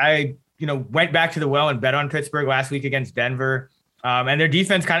I went back to the well and bet on Pittsburgh last week against Denver. And their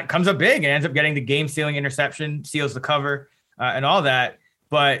defense kind of comes up big and ends up getting the game-sealing interception, seals the cover, and all that.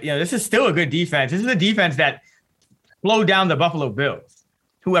 But, this is still a good defense. This is a defense that slowed down the Buffalo Bills,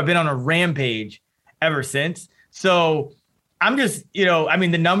 who have been on a rampage ever since. So I'm just,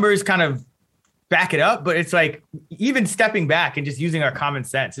 the numbers kind of back it up, but it's like even stepping back and just using our common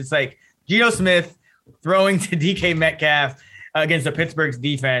sense. It's like Geno Smith throwing to DK Metcalf against the Pittsburgh's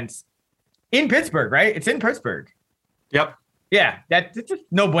defense in Pittsburgh, right? It's in Pittsburgh. Yep. Yeah, it's just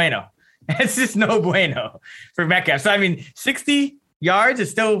no bueno. It's just no bueno for Metcalf. So, 60 yards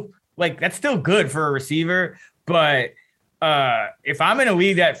is still that's still good for a receiver. But if I'm in a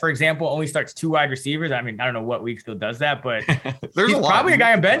league that, for example, only starts 2 wide receivers, I don't know what week still does that, but he's probably a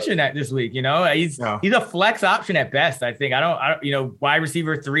guy I'm benching at this week. He's a flex option at best. I think I don't wide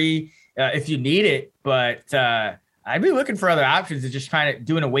receiver 3 if you need it, but I'd be looking for other options and just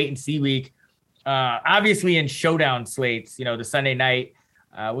doing a wait and see week. Obviously in showdown slates, the Sunday night,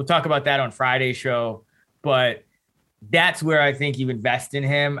 we'll talk about that on Friday's show, but that's where I think you invest in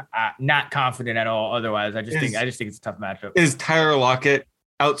him. Not confident at all. Otherwise, I just think it's a tough matchup. Is Tyler Lockett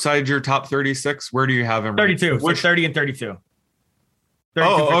outside your top 36? Where do you have him? 32. So 30 and 32.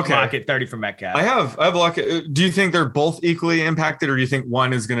 32 for Lockett, 30 for Metcalf. I have Lockett. Do you think they're both equally impacted, or do you think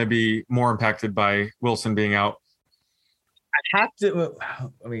one is going to be more impacted by Wilson being out? I have to.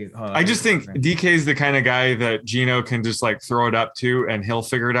 Hold on. I just think DK is the kind of guy that Geno can just throw it up to, and he'll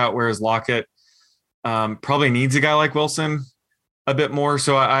figure it out. Whereas Lockett probably needs a guy like Wilson a bit more.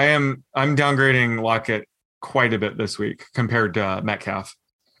 So I'm downgrading Lockett quite a bit this week compared to Metcalf.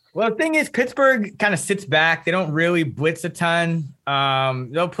 Well, the thing is, Pittsburgh kind of sits back. They don't really blitz a ton.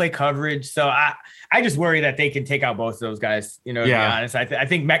 They'll play coverage. So I just worry that they can take out both of those guys, to be honest. I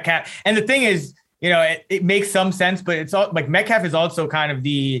think Metcalf. And the thing is, it makes some sense, but it's all Metcalf is also kind of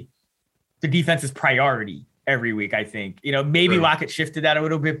the defense's priority every week, I think. Maybe right. Lockett shifted that a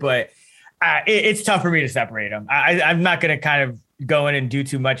little bit, but it's tough for me to separate them. I'm not going to kind of go in and do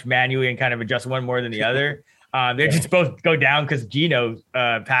too much manually and kind of adjust one more than the other. They just both go down because Geno's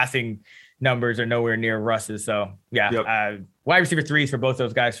passing numbers are nowhere near Russ's. So, wide receiver 3s for both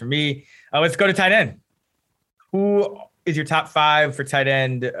those guys for me. Let's go to tight end. Who is your top 5 for tight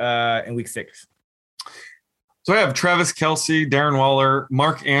end in week 6? So I have Travis Kelce, Darren Waller,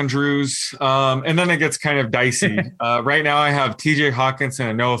 Mark Andrews, and then it gets kind of dicey. Right now I have TJ Hawkinson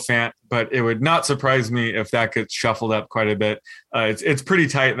and Noah Fant, but it would not surprise me if that gets shuffled up quite a bit. It's pretty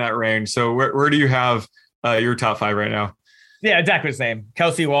tight in that range. So where do you have your top 5 right now? Yeah, exactly the same.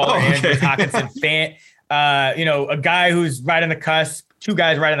 Kelce, Waller, Andrews, Hawkinson, Fant. A guy who's right on the cusp, 2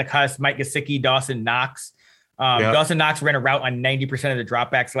 guys right on the cusp, Mike Gesicki, Dawson Knox. Dawson Knox ran a route on 90% of the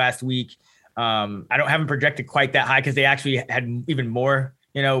dropbacks last week. I don't have them projected quite that high because they actually had even more,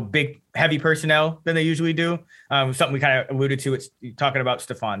 big, heavy personnel than they usually do. Something we kind of alluded to. It's talking about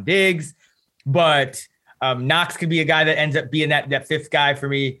Stephon Diggs, but Knox could be a guy that ends up being that 5th guy for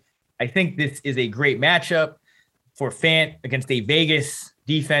me. I think this is a great matchup. for Fant against a Vegas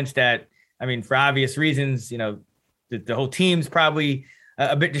defense that, I mean, for obvious reasons, the whole team's probably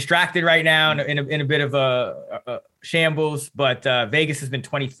a bit distracted right now in a bit of a shambles, but Vegas has been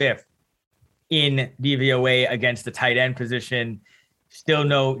 25th in DVOA against the tight end position. Still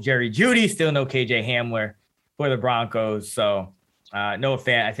no Jerry Jeudy, still no KJ Hamler for the Broncos. So Noah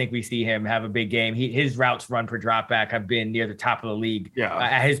Fant, I think we see him have a big game. His routes run per dropback have been near the top of the league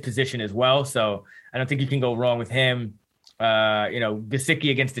at his position as well. So I don't think you can go wrong with him. Gesicki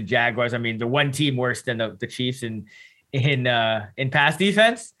against the Jaguars. I mean, the one team worse than the Chiefs in pass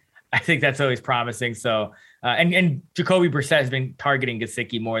defense. I think that's always promising. So and Jacoby Brissett has been targeting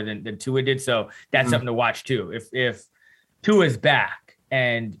Gesicki more than Tua did. So that's something to watch too. If Tua's back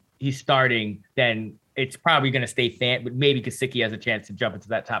and he's starting, then it's probably going to stay Fant, but maybe Gesicki has a chance to jump into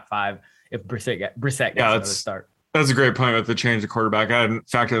that top 5 if Brissett gets another start. That's a great point with the change of quarterback. I hadn't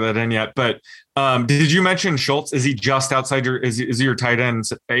factored that in yet, but did you mention Schultz? Is he just outside is he your tight end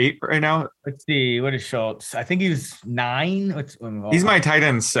 8 right now? Let's see. What is Schultz? I think he's 9. He's my tight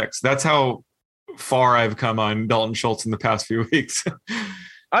end 6. That's how far I've come on Dalton Schultz in the past few weeks.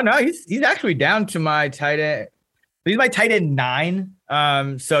 Oh no, he's actually down to my tight end. He's my tight end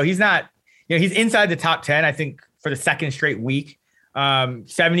 9. So he's not, he's inside the top 10, I think, for the second straight week.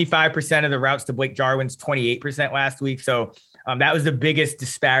 75% of the routes to Blake Jarwin's 28% last week. So that was the biggest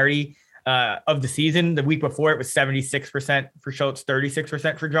disparity of the season. The week before it was 76% for Schultz,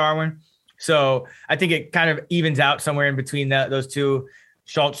 36% for Jarwin. So I think it kind of evens out somewhere in between those two.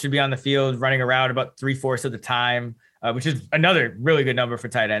 Schultz should be on the field running around about 3/4 of the time, which is another really good number for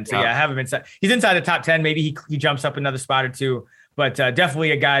tight end. So I have him inside. He's inside the top 10. Maybe he jumps up another spot or two, but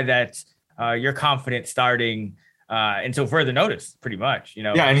definitely a guy that you're confident starting until further notice, pretty much.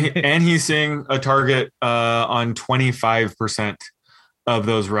 Yeah, and he's seeing a target on 25% of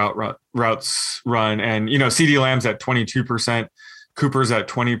those routes run, and CeeDee Lamb's at 22%, Cooper's at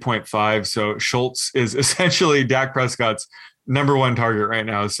 20.5. So Schultz is essentially Dak Prescott's number 1 target right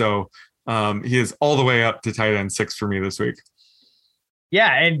now. So he is all the way up to tight end 6 for me this week.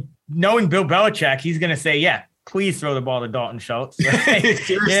 Yeah, and knowing Bill Belichick, he's going to say, please throw the ball to Dalton Schultz. Right?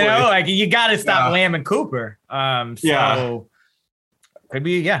 Seriously. You got to stop Lamb and Cooper. Could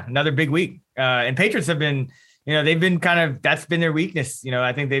be, another big week. And Patriots have been, they've been that's been their weakness.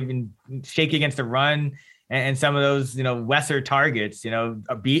 I think they've been shaky against the run and some of those, lesser targets,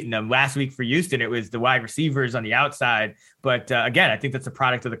 beating them. Last week for Houston, it was the wide receivers on the outside. But again, I think that's a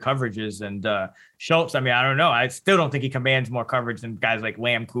product of the coverages. And Schultz, I mean, I don't know. I still don't think he commands more coverage than guys like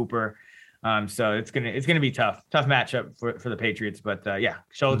Lamb, Cooper. So it's gonna be tough matchup for the Patriots. But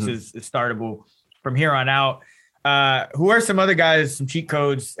Schultz is startable from here on out. Who are some other guys, some cheat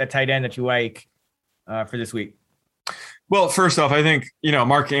codes at tight end that you like for this week? Well, first off, I think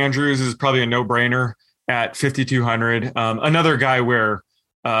Mark Andrews is probably a no-brainer at 5,200. Another guy where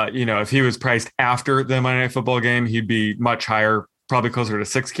if he was priced after the Monday Night Football game, he'd be much higher, probably closer to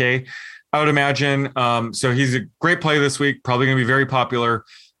 6K, I would imagine. So he's a great play this week, probably going to be very popular.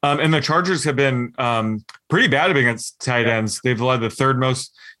 And the Chargers have been pretty bad against tight ends. They've allowed the 3rd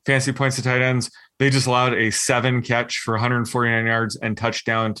most fantasy points to tight ends. They just allowed a 7 catch for 149 yards and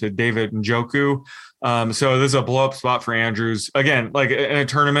touchdown to David Njoku. So this is a blow up spot for Andrews. Again, like in a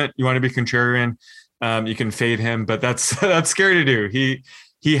tournament, you want to be contrarian. You can fade him, but that's scary to do.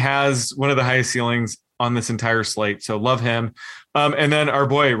 He has one of the highest ceilings on this entire slate. So love him. And then our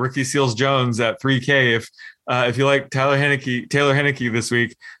boy, Ricky Seals-Jones at 3K. If you like Taylor Heineke this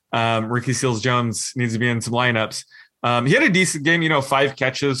week, Ricky Seals-Jones needs to be in some lineups. He had a decent game, 5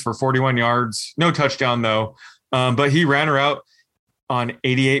 catches for 41 yards, no touchdown though. But he ran her out on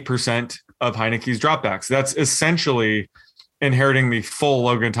 88% of Heineke's dropbacks. That's essentially inheriting the full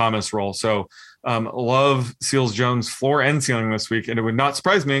Logan Thomas role. So love Seals-Jones floor and ceiling this week. And it would not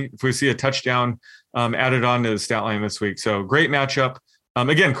surprise me if we see a touchdown added on to the stat line this week. So great matchup.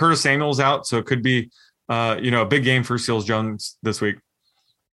 Again, Curtis Samuel's out, so it could be a big game for Seals-Jones this week.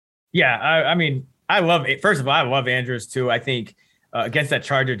 Yeah, I mean, I love it. First of all, I love Andrews too. I think against that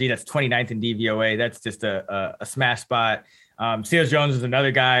Charger D, that's 29th in DVOA. That's just a smash spot. Seals-Jones is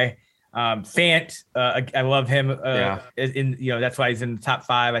another guy. Fant, I love him. That's why he's in the top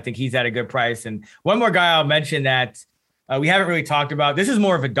 5. I think he's at a good price. And one more guy I'll mention that we haven't really talked about. This is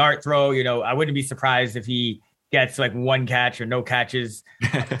more of a dart throw. I wouldn't be surprised if he gets like 1 catch or no catches.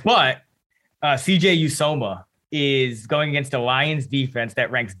 But CJ Uzomah is going against a Lions defense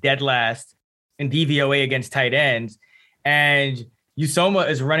that ranks dead last in DVOA against tight ends. And Uzomah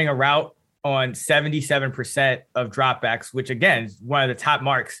is running a route on 77% of dropbacks, which again is one of the top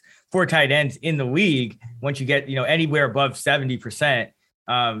marks for tight ends in the league. Once you get, anywhere above 70%.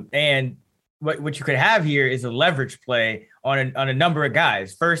 And what you could have here is a leverage play on a number of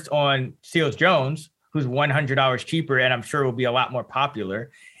guys. First on Seals Jones, who's $100 cheaper, and I'm sure will be a lot more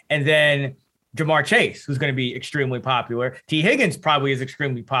popular. And then Jamar Chase, who's going to be extremely popular. T. Higgins probably is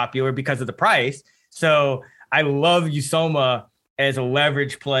extremely popular because of the price. So I love Usoma as a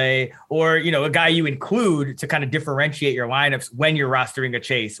leverage play, or, you know, a guy you include to kind of differentiate your lineups when you're rostering a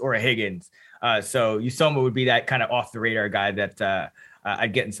Chase or a Higgins. So Usoma would be that kind of off the radar guy that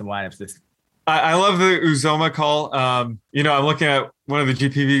I'd get in some lineups this. I love the Uzoma call. You know, I'm looking at one of the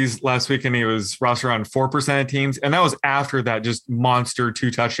GPVs last week, and he was rostered around 4% of teams, and that was after that just monster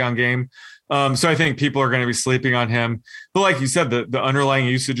 2 touchdown game. So I think people are going to be sleeping on him. But like you said, the underlying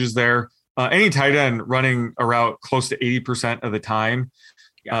usage is there. Any tight end running a route close to 80% of the time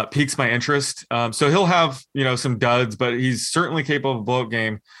piques my interest. So he'll have, you know, some duds, but he's certainly capable of a blowout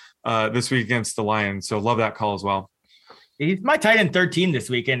game this week against the Lions. So love that call as well. He's my tight end 13 this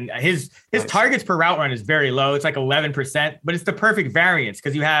week, and his targets per route run is very low. It's like 11%, but it's the perfect variance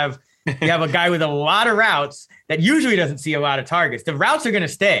because you have a guy with a lot of routes that usually doesn't see a lot of targets. The routes are going to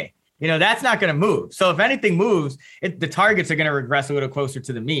stay. You know, that's not going to move. So if anything moves, the targets are going to regress a little closer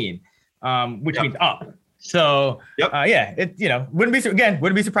to the mean, which means up. So it, you know, wouldn't be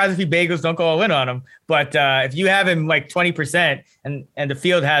surprised if he bagels don't go all in on him. But if you have him like 20% and the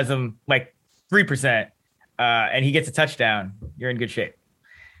field has him like 3%, and he gets a touchdown, you're in good shape.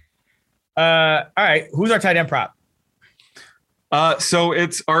 All right. Who's our tight end prop? So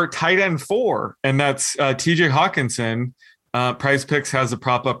it's our tight end 4, and that's TJ Hawkinson. Price Picks has a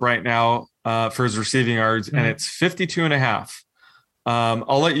prop up right now for his receiving yards, and it's 52.5.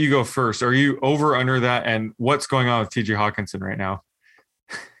 I'll let you go first. Are you over under that? And what's going on with TJ Hawkinson right now?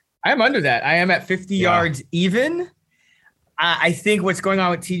 I'm under that. I am at 50 yards even. I think what's going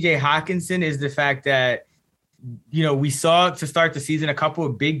on with TJ Hawkinson is the fact that, you know, we saw to start the season a couple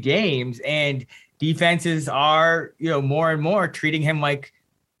of big games, and defenses are, you know, more and more treating him like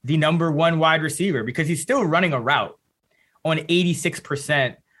the number 1 wide receiver because he's still running a route on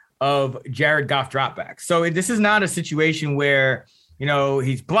 86% of Jared Goff dropbacks. So this is not a situation where, you know,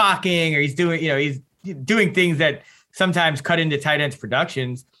 he's blocking or he's doing things that sometimes cut into tight ends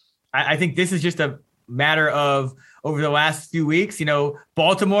productions. I think this is just a matter of over the last few weeks, you know,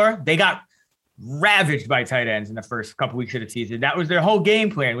 Baltimore, they got ravaged by tight ends in the first couple weeks of the season. That was their whole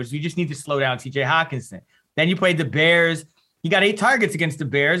game plan, was we just need to slow down TJ Hawkinson. Then you played the Bears. He got 8 targets against the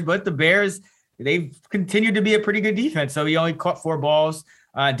Bears, but the Bears, they've continued to be a pretty good defense. So he only caught 4 balls,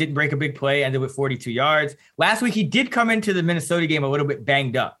 didn't break a big play, ended with 42 yards. Last week, he did come into the Minnesota game a little bit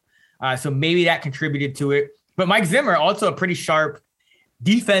banged up. So maybe that contributed to it. But Mike Zimmer, also a pretty sharp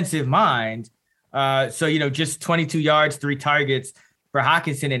defensive mind. So, you know, just 22 yards, 3 targets for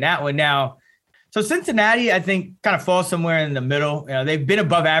Hawkinson in that one. Now, so Cincinnati, I think, kind of falls somewhere in the middle. You know, they've been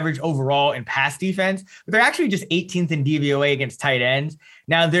above average overall in pass defense, but they're actually just 18th in DVOA against tight ends.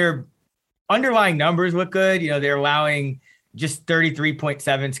 Now, their underlying numbers look good. You know, they're allowing just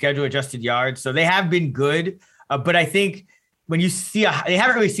 33.7 schedule adjusted yards. So they have been good. But I think when you see they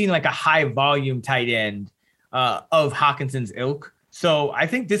haven't really seen like a high volume tight end of Hawkinson's ilk. So I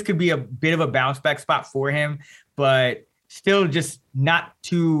think this could be a bit of a bounce back spot for him, but still just not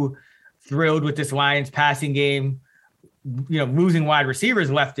too thrilled with this Lions passing game, you know, losing wide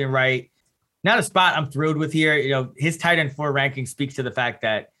receivers left and right. Not a spot I'm thrilled with here. You know, his tight end 4 ranking speaks to the fact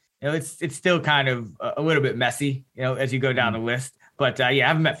that, you know, it's still kind of a little bit messy, you know, as you go down the list. But I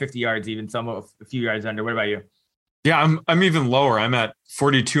haven't met 50 yards even, so I'm a few yards under. What about you? Yeah, I'm even lower. I'm at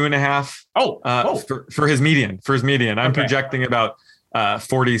 42.5. For his median. I'm projecting about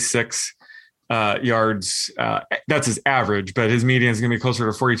 46 yards. That's his average, but his median is going to be closer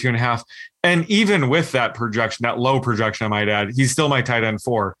to 42.5. And even with that projection, that low projection, I might add, he's still my tight end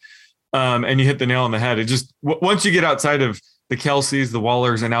 4. And you hit the nail on the head. It just, once you get outside of the Kelseys, the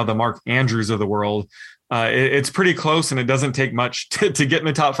Wallers, and now the Mark Andrews of the world, it's pretty close, and it doesn't take much to get in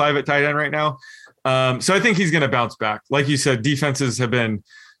the top 5 at tight end right now. So I think he's going to bounce back. Like you said, defenses have been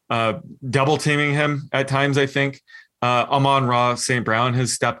double teaming him at times, I think. Amon-Ra St. Brown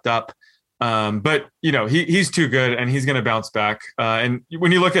has stepped up. But, you know, he's too good, and he's going to bounce back. And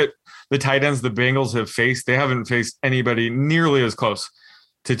when you look at the tight ends the Bengals have faced, they haven't faced anybody nearly as close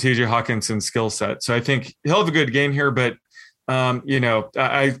to TJ Hawkinson's skill set. So I think he'll have a good game here, but, you know,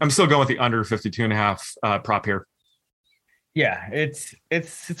 I'm still going with the under 52.5 prop here. Yeah, it's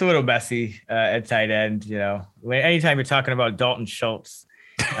a little messy at tight end. You know, anytime you're talking about Dalton Schultz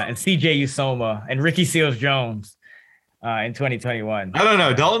and CJ Usoma and Ricky Seals-Jones in 2021. I don't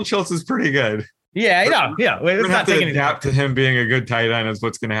know. Dalton Schultz is pretty good. Yeah, yeah. We're going to have to adapt to him being a good tight end is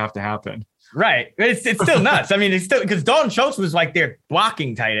what's going to happen. Right. It's still nuts. I mean, it's still because Dalton Schultz was like their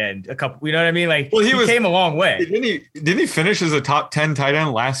blocking tight end a couple, you know what I mean? Like, well, he came a long way. Didn't he finish as a top 10 tight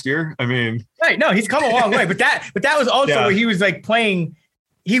end last year? I mean, right. No, he's come a long way, but that was also where he was like playing.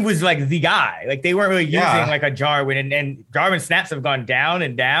 He was like the guy. Like they weren't really using like a Jarwin, and Jarwin snaps have gone down.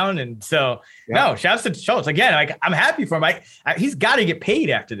 And so no, shouts to Schultz again. Like I'm happy for him. He's got to get paid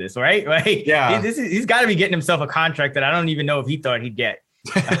after this, right? Like he's got to be getting himself a contract that I don't even know if he thought he'd get.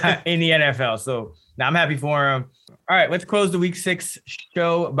 In the NFL. So now I'm happy for him. All right, let's close the week 6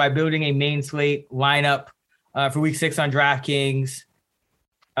 show by building a main slate lineup for week 6 on DraftKings.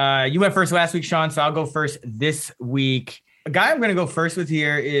 You went first last week, Sean, so I'll go first this week. A guy I'm going to go first with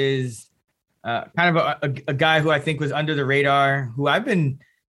here is kind of a guy who I think was under the radar, who I've been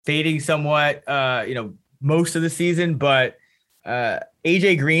fading somewhat, most of the season, but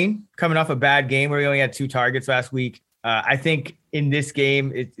AJ Green coming off a bad game where he only had 2 targets last week. I think in this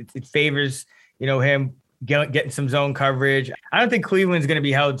game, it favors, him getting some zone coverage. I don't think Cleveland's going to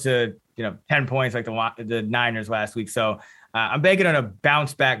be held to, 10 points like the Niners last week. So I'm banking on a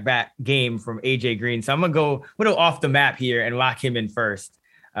bounce back game from AJ Green. So I'm going to go a little off the map here and lock him in first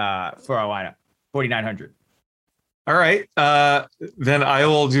for our lineup, 4,900. All right. Then I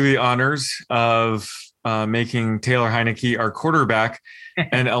will do the honors of making Taylor Heineke our quarterback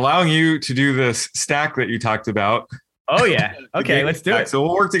and allowing you to do this stack that you talked about. Oh, yeah. Okay, let's do it. So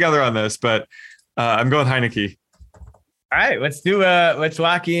we'll work together on this, but I'm going Heineke. All right, let's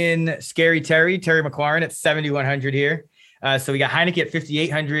lock in Scary Terry McLaurin at 7,100 here. So we got Heineke at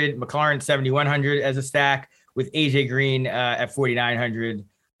 5,800, McLaurin 7,100 as a stack with AJ Green at 4,900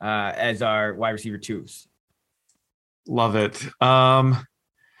 as our wide receiver 2s. Love it. All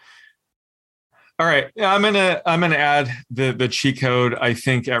right, I'm gonna add the cheat code. I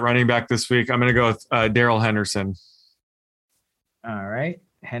think at running back this week, I'm gonna go with Darrell Henderson. All right,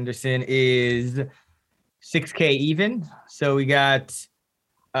 Henderson is 6K even. So we got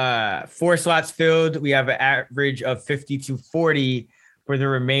 4 slots filled. We have an average of 52.40 for the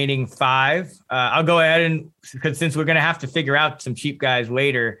remaining 5. I'll go ahead and because since we're gonna have to figure out some cheap guys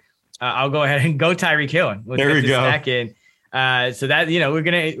later, I'll go ahead and go Tyreek Hill. There we go. Stack in. So that we're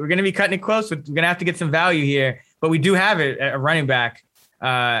gonna be cutting it close. We're gonna have to get some value here, but we do have it at a running back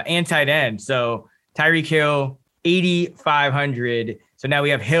and tight end. So Tyreek Hill 8,500. So now we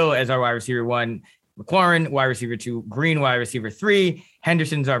have Hill as our wide receiver 1, McLaurin wide receiver 2, Green wide receiver 3,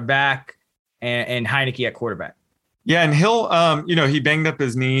 Henderson's our back, and Heineke at quarterback. Yeah, and Hill, he banged up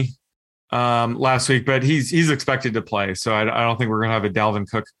his knee last week, but he's expected to play. So I don't think we're gonna have a Dalvin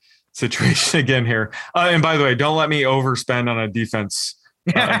Cook situation again here. And by the way, don't let me overspend on a defense.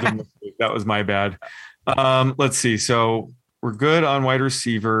 That was my bad. Let's see. So we're good on wide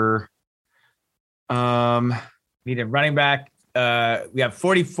receiver. Need a running back. We have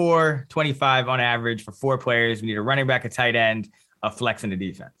 44.25 on average for 4 players. We need a running back, a tight end, a flex in the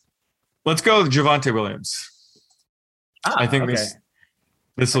defense. Let's go with Javonte Williams. I think this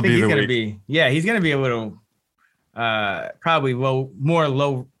will be the week. He's going to be a little probably more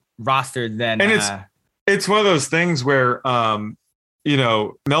low rostered than. And it's one of those things where Melvin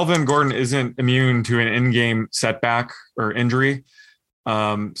Gordon isn't immune to an in-game setback or injury.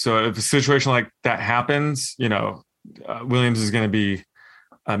 So if a situation like that happens, Williams is going to be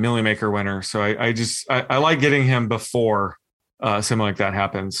a million maker winner. So I like getting him before something like that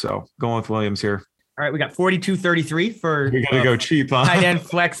happens. So going with Williams here. All right, we got 42.33 for we got to go cheap, huh? Tight end,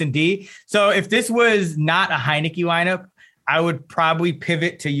 flex, and D. So if this was not a Heineke lineup, I would probably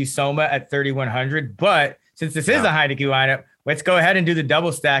pivot to Usoma at 3,100. But since this is a Heineke lineup, let's go ahead and do the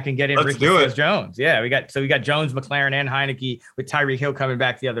double stack and get in Ricky Jones. Yeah, we got Jones, McLaurin, and Heineke with Tyreek Hill coming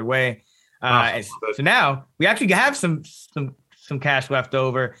back the other way. So now we actually have some cash left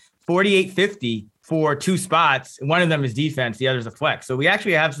over. 48.50 for 2 spots. One of them is defense, the other is a flex. So we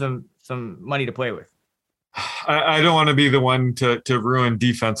actually have some money to play with. I don't want to be the one to ruin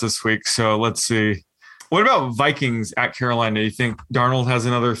defense this week. So let's see. What about Vikings at Carolina? Do you think Darnold has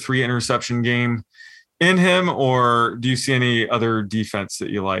another 3 interception game in him, or do you see any other defense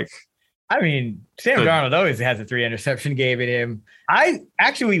that you like? I mean, Sam Darnold always has a 3 interception game in him. I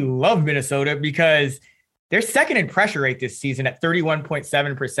actually love Minnesota because they're second in pressure rate this season at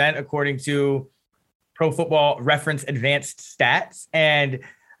 31.7%, according to Pro Football Reference Advanced Stats. And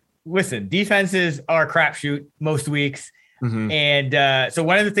listen, defenses are a crapshoot most weeks. Mm-hmm. And so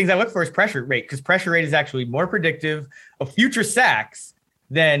one of the things I look for is pressure rate, because pressure rate is actually more predictive of future sacks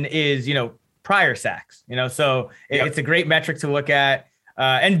than is, prior sacks. So it's a great metric to look at.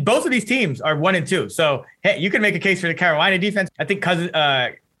 And both of these teams are 1 and 2. So, hey, you can make a case for the Carolina defense. I think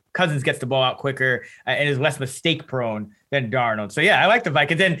Cousins gets the ball out quicker and is less mistake prone than Darnold. So yeah, I like the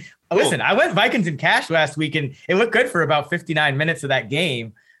Vikings. And listen, I went Vikings in cash last week, and it looked good for about 59 minutes of that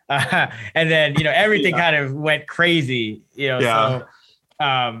game. And then, everything kind of went crazy, so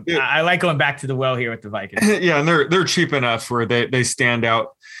I like going back to the well here with the Vikings. Yeah. And they're cheap enough where they stand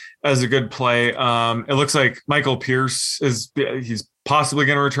out as a good play. It looks like Michael Pierce he's possibly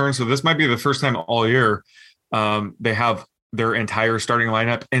going to return. So this might be the first time all year they have their entire starting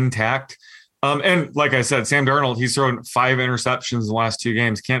lineup intact. And like I said, Sam Darnold, he's thrown 5 interceptions in the last 2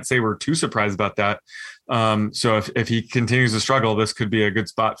 games. Can't say we're too surprised about that. So if he continues to struggle, this could be a good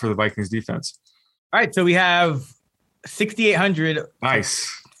spot for the Vikings defense. All right. So we have 6,800. Nice.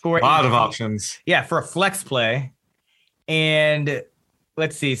 For a lot of options. Yeah. For a flex play. And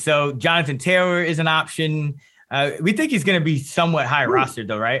let's see. So Jonathan Taylor is an option. We think he's going to be somewhat high rostered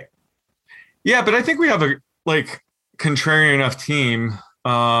though, right? Yeah, but I think we have a contrarian enough team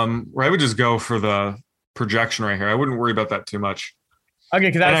where I would just go for the projection right here. I wouldn't worry about that too much. Okay,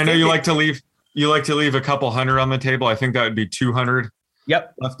 because I know you like to leave a couple hundred on the table. I think that would be 200.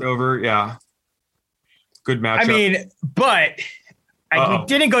 Yep, left over. Yeah, good matchup. I mean, but we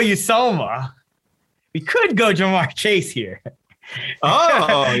didn't go Usoma. We could go Jamar Chase here.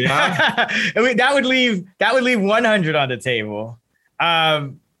 Oh yeah, that would leave 100 on the table.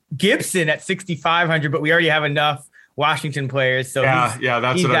 Gibson at 6,500, but we already have enough Washington players, so that's what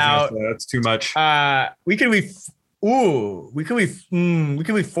I was gonna say. That's too much. We could leave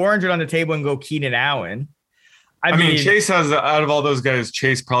 400 on the table and go Keenan Allen. I mean, Chase has out of all those guys,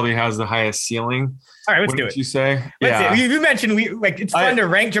 Chase probably has the highest ceiling. All right, let's do it. You say? Let's see. You mentioned it's fun to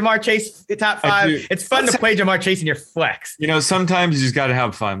rank Jamar Chase top 5. It's fun to play Jamar Chase in your flex. Sometimes you just got to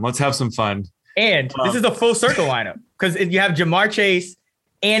have fun. Let's have some fun. And this is a full circle lineup because you have Jamar Chase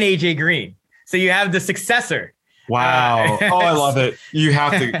and AJ Green, so you have the successor. Wow! I love it. You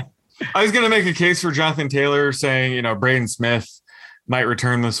have to. I was going to make a case for Jonathan Taylor, saying Braden Smith might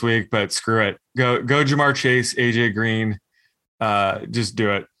return this week, but screw it. Go Jamar Chase, AJ Green. Just do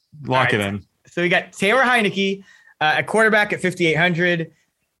it. Lock it in. So we got Taylor Heineke at quarterback at 5,800.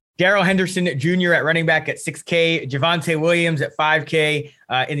 Darrell Henderson Jr. at running back at 6K. Javonte Williams at 5K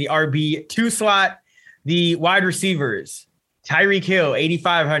in the RB2 slot. The wide receivers: Tyreek Hill,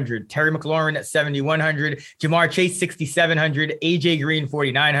 8,500. Terry McLaurin at 7,100. Jamar Chase, 6,700. AJ Green,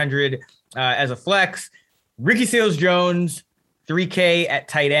 4,900 as a flex. Ricky Seals-Jones, 3K at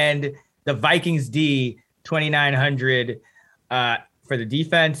tight end. The Vikings D, 2,900 for the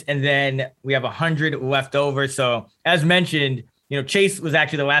defense. And then we have 100 left over. So as mentioned, Chase was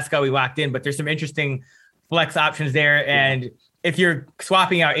actually the last guy we locked in, but there's some interesting flex options there. And if you're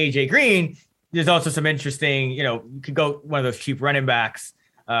swapping out AJ Green, there's also some interesting, you could go one of those cheap running backs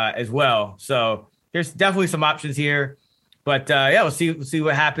as well. So there's definitely some options here. But we'll see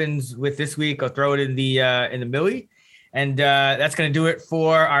what happens with this week. I'll throw it in the Millie. And that's going to do it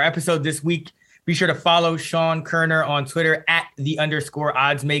for our episode this week. Be sure to follow Sean Kerner on Twitter at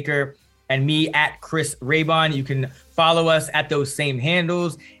 @the_oddsmaker and me at Chris Raybon. You can follow us at those same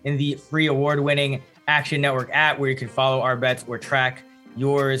handles in the free award-winning Action Network app, where you can follow our bets or track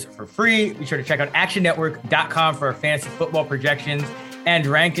yours for free. Be sure to check out actionnetwork.com for our fantasy football projections and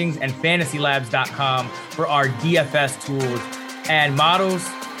rankings, and fantasylabs.com for our DFS tools and models.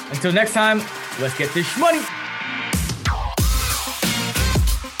 Until next time, let's get this money.